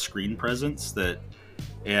such a screen presence that,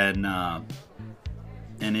 and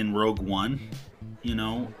in Rogue One,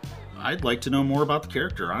 I'd like to know more about the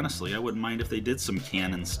character. Honestly, I wouldn't mind if they did some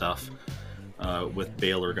canon stuff with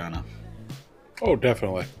Bail Organa. Oh,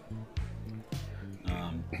 definitely.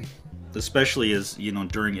 Especially as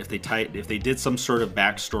during if they did some sort of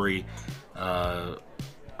backstory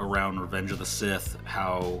around Revenge of the Sith,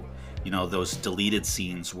 how those deleted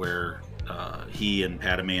scenes where he and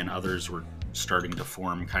Padme and others were starting to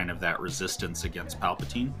form kind of that resistance against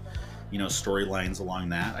Palpatine. Storylines along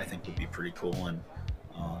that I think would be pretty cool, and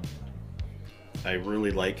I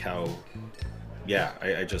really like how yeah,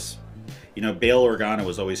 I just, Bail Organa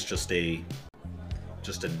was always just a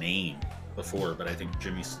name before, but I think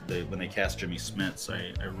when they cast Jimmy Smits,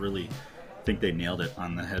 I really think they nailed it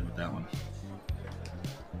on the head with that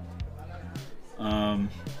one.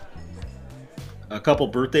 A couple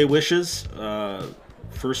birthday wishes.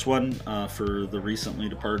 First one for the recently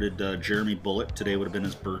departed Jeremy Bulloch. Today would have been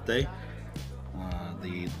his birthday.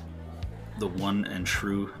 The one and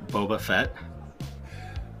true Boba Fett.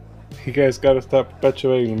 You guys got to stop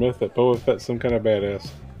perpetuating the myth that Boba Fett's some kind of badass.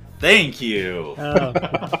 Thank you.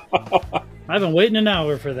 I've been waiting an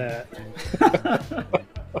hour for that.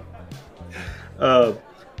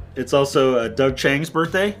 It's also Doug Chang's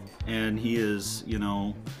birthday, and he is,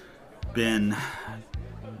 been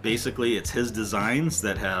basically, it's his designs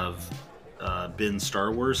that have been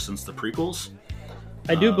Star Wars since the prequels.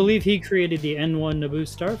 I do believe he created the N1 Naboo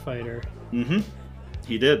starfighter. Mm-hmm.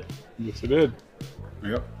 He did. Yes, he did.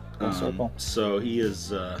 Yep. So he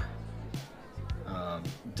is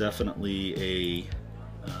definitely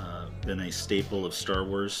been a staple of Star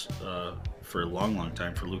Wars for a long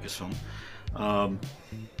time for Lucasfilm.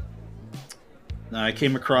 I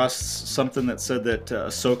came across something that said that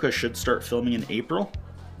Ahsoka should start filming in April.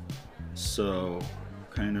 So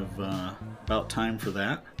kind of about time for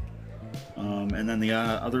that. And then the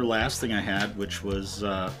other last thing I had, which was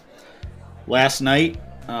last night,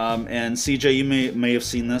 and CJ, you may have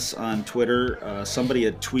seen this on Twitter. Somebody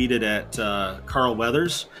had tweeted at Carl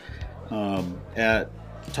Weathers at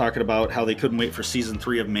talking about how they couldn't wait for season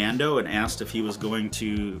 3 of Mando, and asked if he was going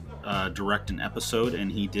to direct an episode,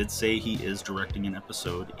 and he did say he is directing an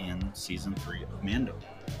episode in season 3 of Mando.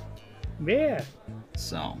 Yeah.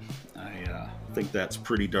 So I think that's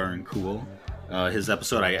pretty darn cool. His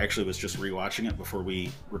episode, I actually was just rewatching it before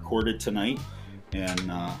we recorded tonight,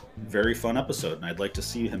 and very fun episode, and I'd like to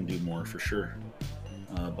see him do more for sure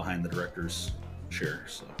behind the director's chair.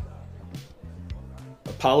 So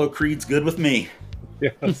Apollo Creed's good with me.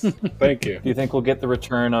 Yes, thank you. Do you think we'll get the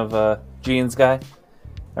return of Gene's guy?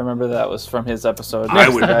 I remember that was from his episode. I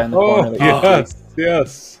would. The guy in the corner that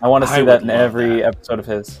Yes. I want to see that in every that. episode of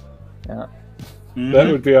his. Yeah. Mm-hmm.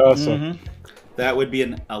 That would be awesome. Mm-hmm. That would be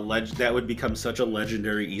that would become such a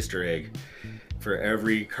legendary Easter egg. For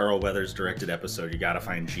every Carl Weathers directed episode, you got to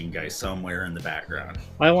find Gene Guy somewhere in the background.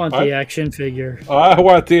 I want the action figure. I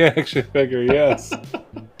want the action figure, yes.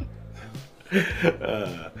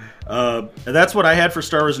 And that's what I had for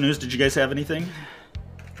Star Wars news. Did you guys have anything?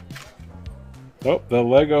 Nope, the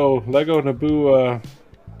Lego Naboo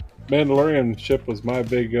Mandalorian ship was my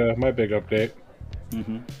big update.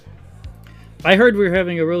 Mm-hmm. I heard we were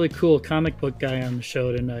having a really cool comic book guy on the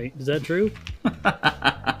show tonight. Is that true?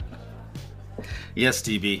 Yes,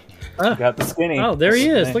 DB. Got the skinny. Oh, there he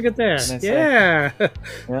is. Nice. Look at that. Nice. Yeah.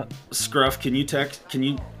 Yeah. Scruff, can you text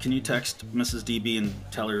Mrs. DB and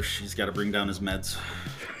tell her she's got to bring down his meds?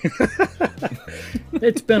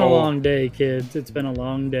 It's been a long day, kids. It's been a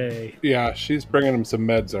long day. Yeah, she's bringing him some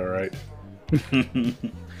meds, all right.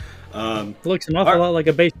 Looks an awful lot like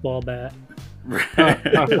a baseball bat.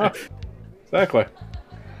 Exactly.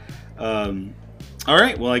 All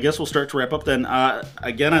right, well, I guess we'll start to wrap up then.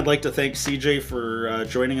 Again, I'd like to thank CJ for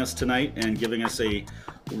joining us tonight and giving us a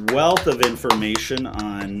wealth of information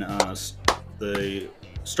on the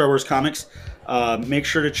Star Wars comics. Make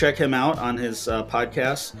sure to check him out on his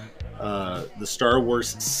podcast, The Star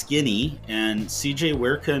Wars Skinny. And CJ,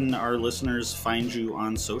 where can our listeners find you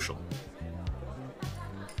on social?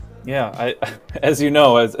 Yeah, as you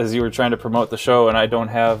know, as you were trying to promote the show, and I don't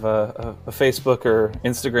have a Facebook or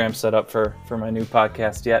Instagram set up for my new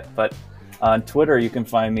podcast yet, but on Twitter you can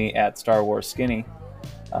find me at Star Wars Skinny.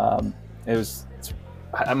 It's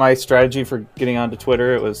my strategy for getting onto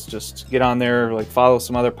Twitter. It was just get on there, like follow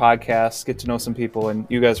some other podcasts, get to know some people, and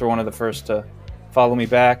you guys were one of the first to follow me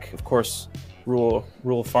back. Of course, Rule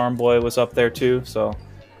Farm Boy was up there too, so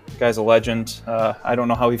the guy's a legend. I don't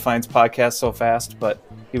know how he finds podcasts so fast, but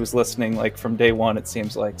he was listening like from day one, it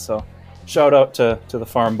seems like. So shout out to the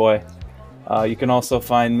Farm Boy. You can also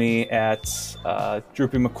find me at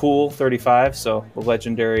Droopy McCool 35, so the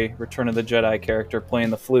legendary Return of the Jedi character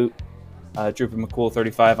playing the flute. Droopy McCool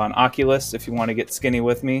 35 on Oculus if you want to get skinny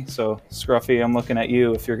with me. So Scruffy, I'm looking at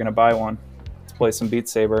you if you're going to buy one. Let's play some Beat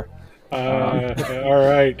Saber. All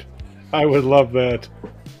right. I would love that.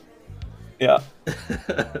 Yeah.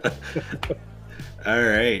 All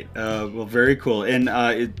right. Well, very cool. And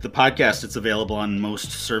the podcast, it's available on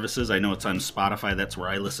most services. I know it's on Spotify. That's where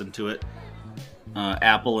I listen to it.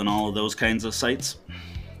 Apple and all of those kinds of sites.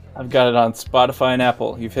 I've got it on Spotify and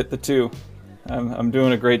Apple. You've hit the two. I'm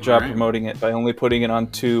doing a great job promoting it by only putting it on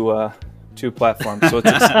two 2 platforms, so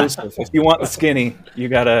it's exclusive. If you want the skinny, you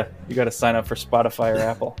gotta sign up for Spotify or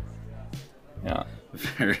Apple. Yeah.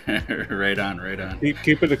 Right on.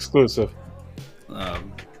 Keep it exclusive.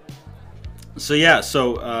 So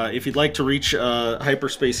if you'd like to reach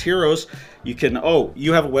Hyperspace Heroes, you can. Oh,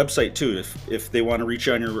 you have a website too. If they want to reach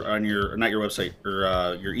you on your not your website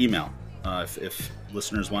or your email. If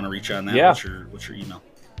listeners want to reach you on that, Yeah. what's your email?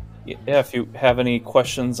 Yeah, if you have any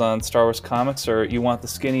questions on Star Wars comics or you want the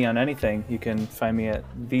skinny on anything, you can find me at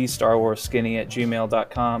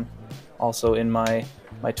thestarwarsskinny@gmail.com. Also in my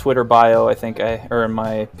Twitter bio, or in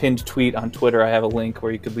my pinned tweet on Twitter, I have a link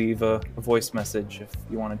where you could leave a voice message if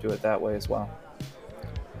you want to do it that way as well.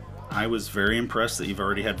 I was very impressed that you've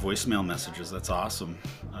already had voicemail messages. That's awesome.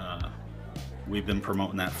 We've been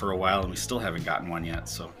promoting that for a while, and we still haven't gotten one yet.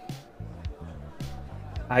 So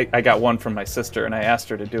I got one from my sister, and I asked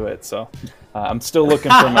her to do it, so I'm still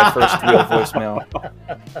looking for my first real voicemail.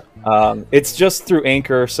 It's just through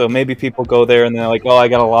Anchor, so maybe people go there and they're like, oh, I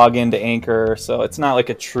got to log into Anchor, so it's not like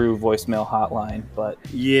a true voicemail hotline, but...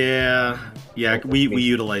 Yeah, we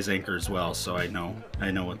utilize Anchor as well, so I know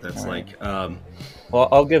what that's like. Well,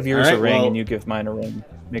 I'll give yours right, a ring, well- and you give mine a ring.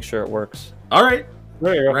 Make sure it works. All right,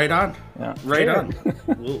 There you go. right on. Yeah. Right Sure. on.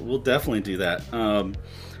 We'll definitely do that.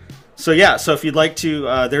 So if you'd like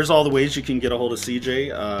to, there's all the ways you can get a hold of CJ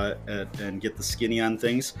and get the skinny on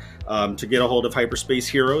things. To get a hold of Hyperspace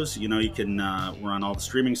Heroes, you can. We're on all the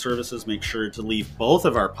streaming services. Make sure to leave both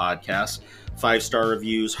of our podcasts 5-star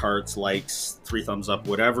reviews, hearts, likes, 3 thumbs up,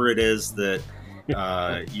 whatever it is that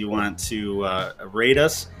you want to rate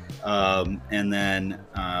us. And then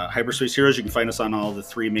Hyperspace Heroes, you can find us on all the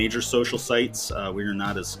 3 major social sites. We are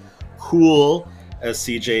not as cool as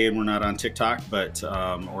CJ, and we're not on TikTok, but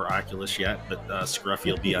or Oculus yet. But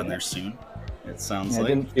Scruffy will be on there soon. It sounds I like.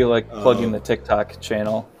 didn't feel like plugging the TikTok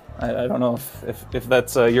channel. I don't know if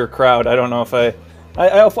that's your crowd. I don't know if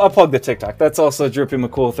I'll plug the TikTok. That's also Droopy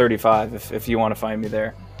McCool 35 if you want to find me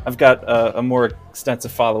there. I've got a more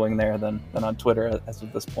extensive following there than on Twitter as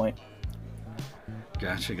of this point.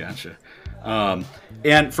 Gotcha.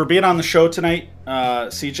 And for being on the show tonight,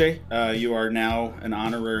 CJ, you are now an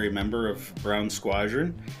honorary member of Brown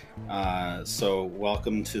Squadron. So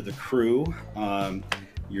welcome to the crew.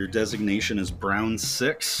 Your designation is Brown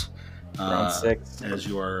 6. Brown 6. As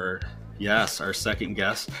you are, yes, our second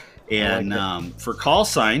guest. And like for call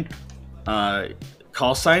sign,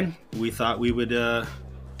 we thought we would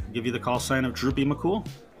give you the call sign of Droopy McCool.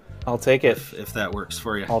 I'll take it. If that works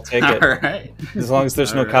for you. I'll take it. All right. As long as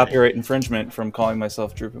there's no All right. copyright infringement from calling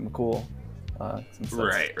myself Droopy McCool. Since that's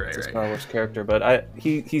Right. a Star Wars character. But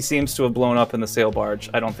he seems to have blown up in the sail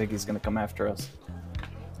barge. I don't think he's going to come after us.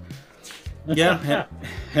 Yeah,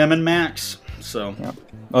 him and Max. So, Yeah.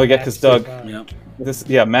 Oh, yeah, because Doug. yep.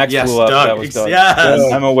 Max Yes, blew up. Doug. That was Doug.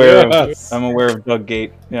 Yes. I'm aware Yes. of Doug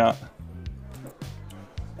Gate. Yeah.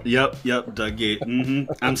 Yep, Doug Gate.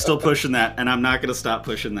 I'm still pushing that, and I'm not going to stop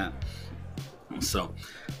pushing that. So,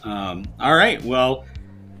 all right. Well,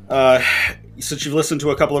 since you've listened to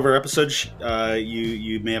a couple of our episodes,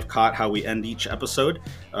 you may have caught how we end each episode.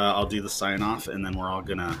 I'll do the sign off, and then we're all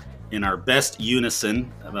gonna, in our best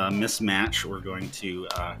unison, mismatch, we're going to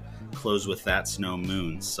close with "That's No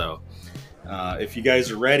Moon." So, if you guys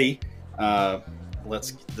are ready,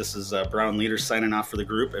 this is Brown Leader signing off for the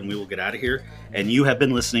group, and we will get out of here. And you have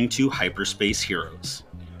been listening to Hyperspace Heroes.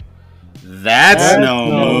 That's no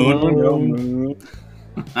moon. No moon.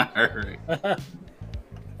 All right.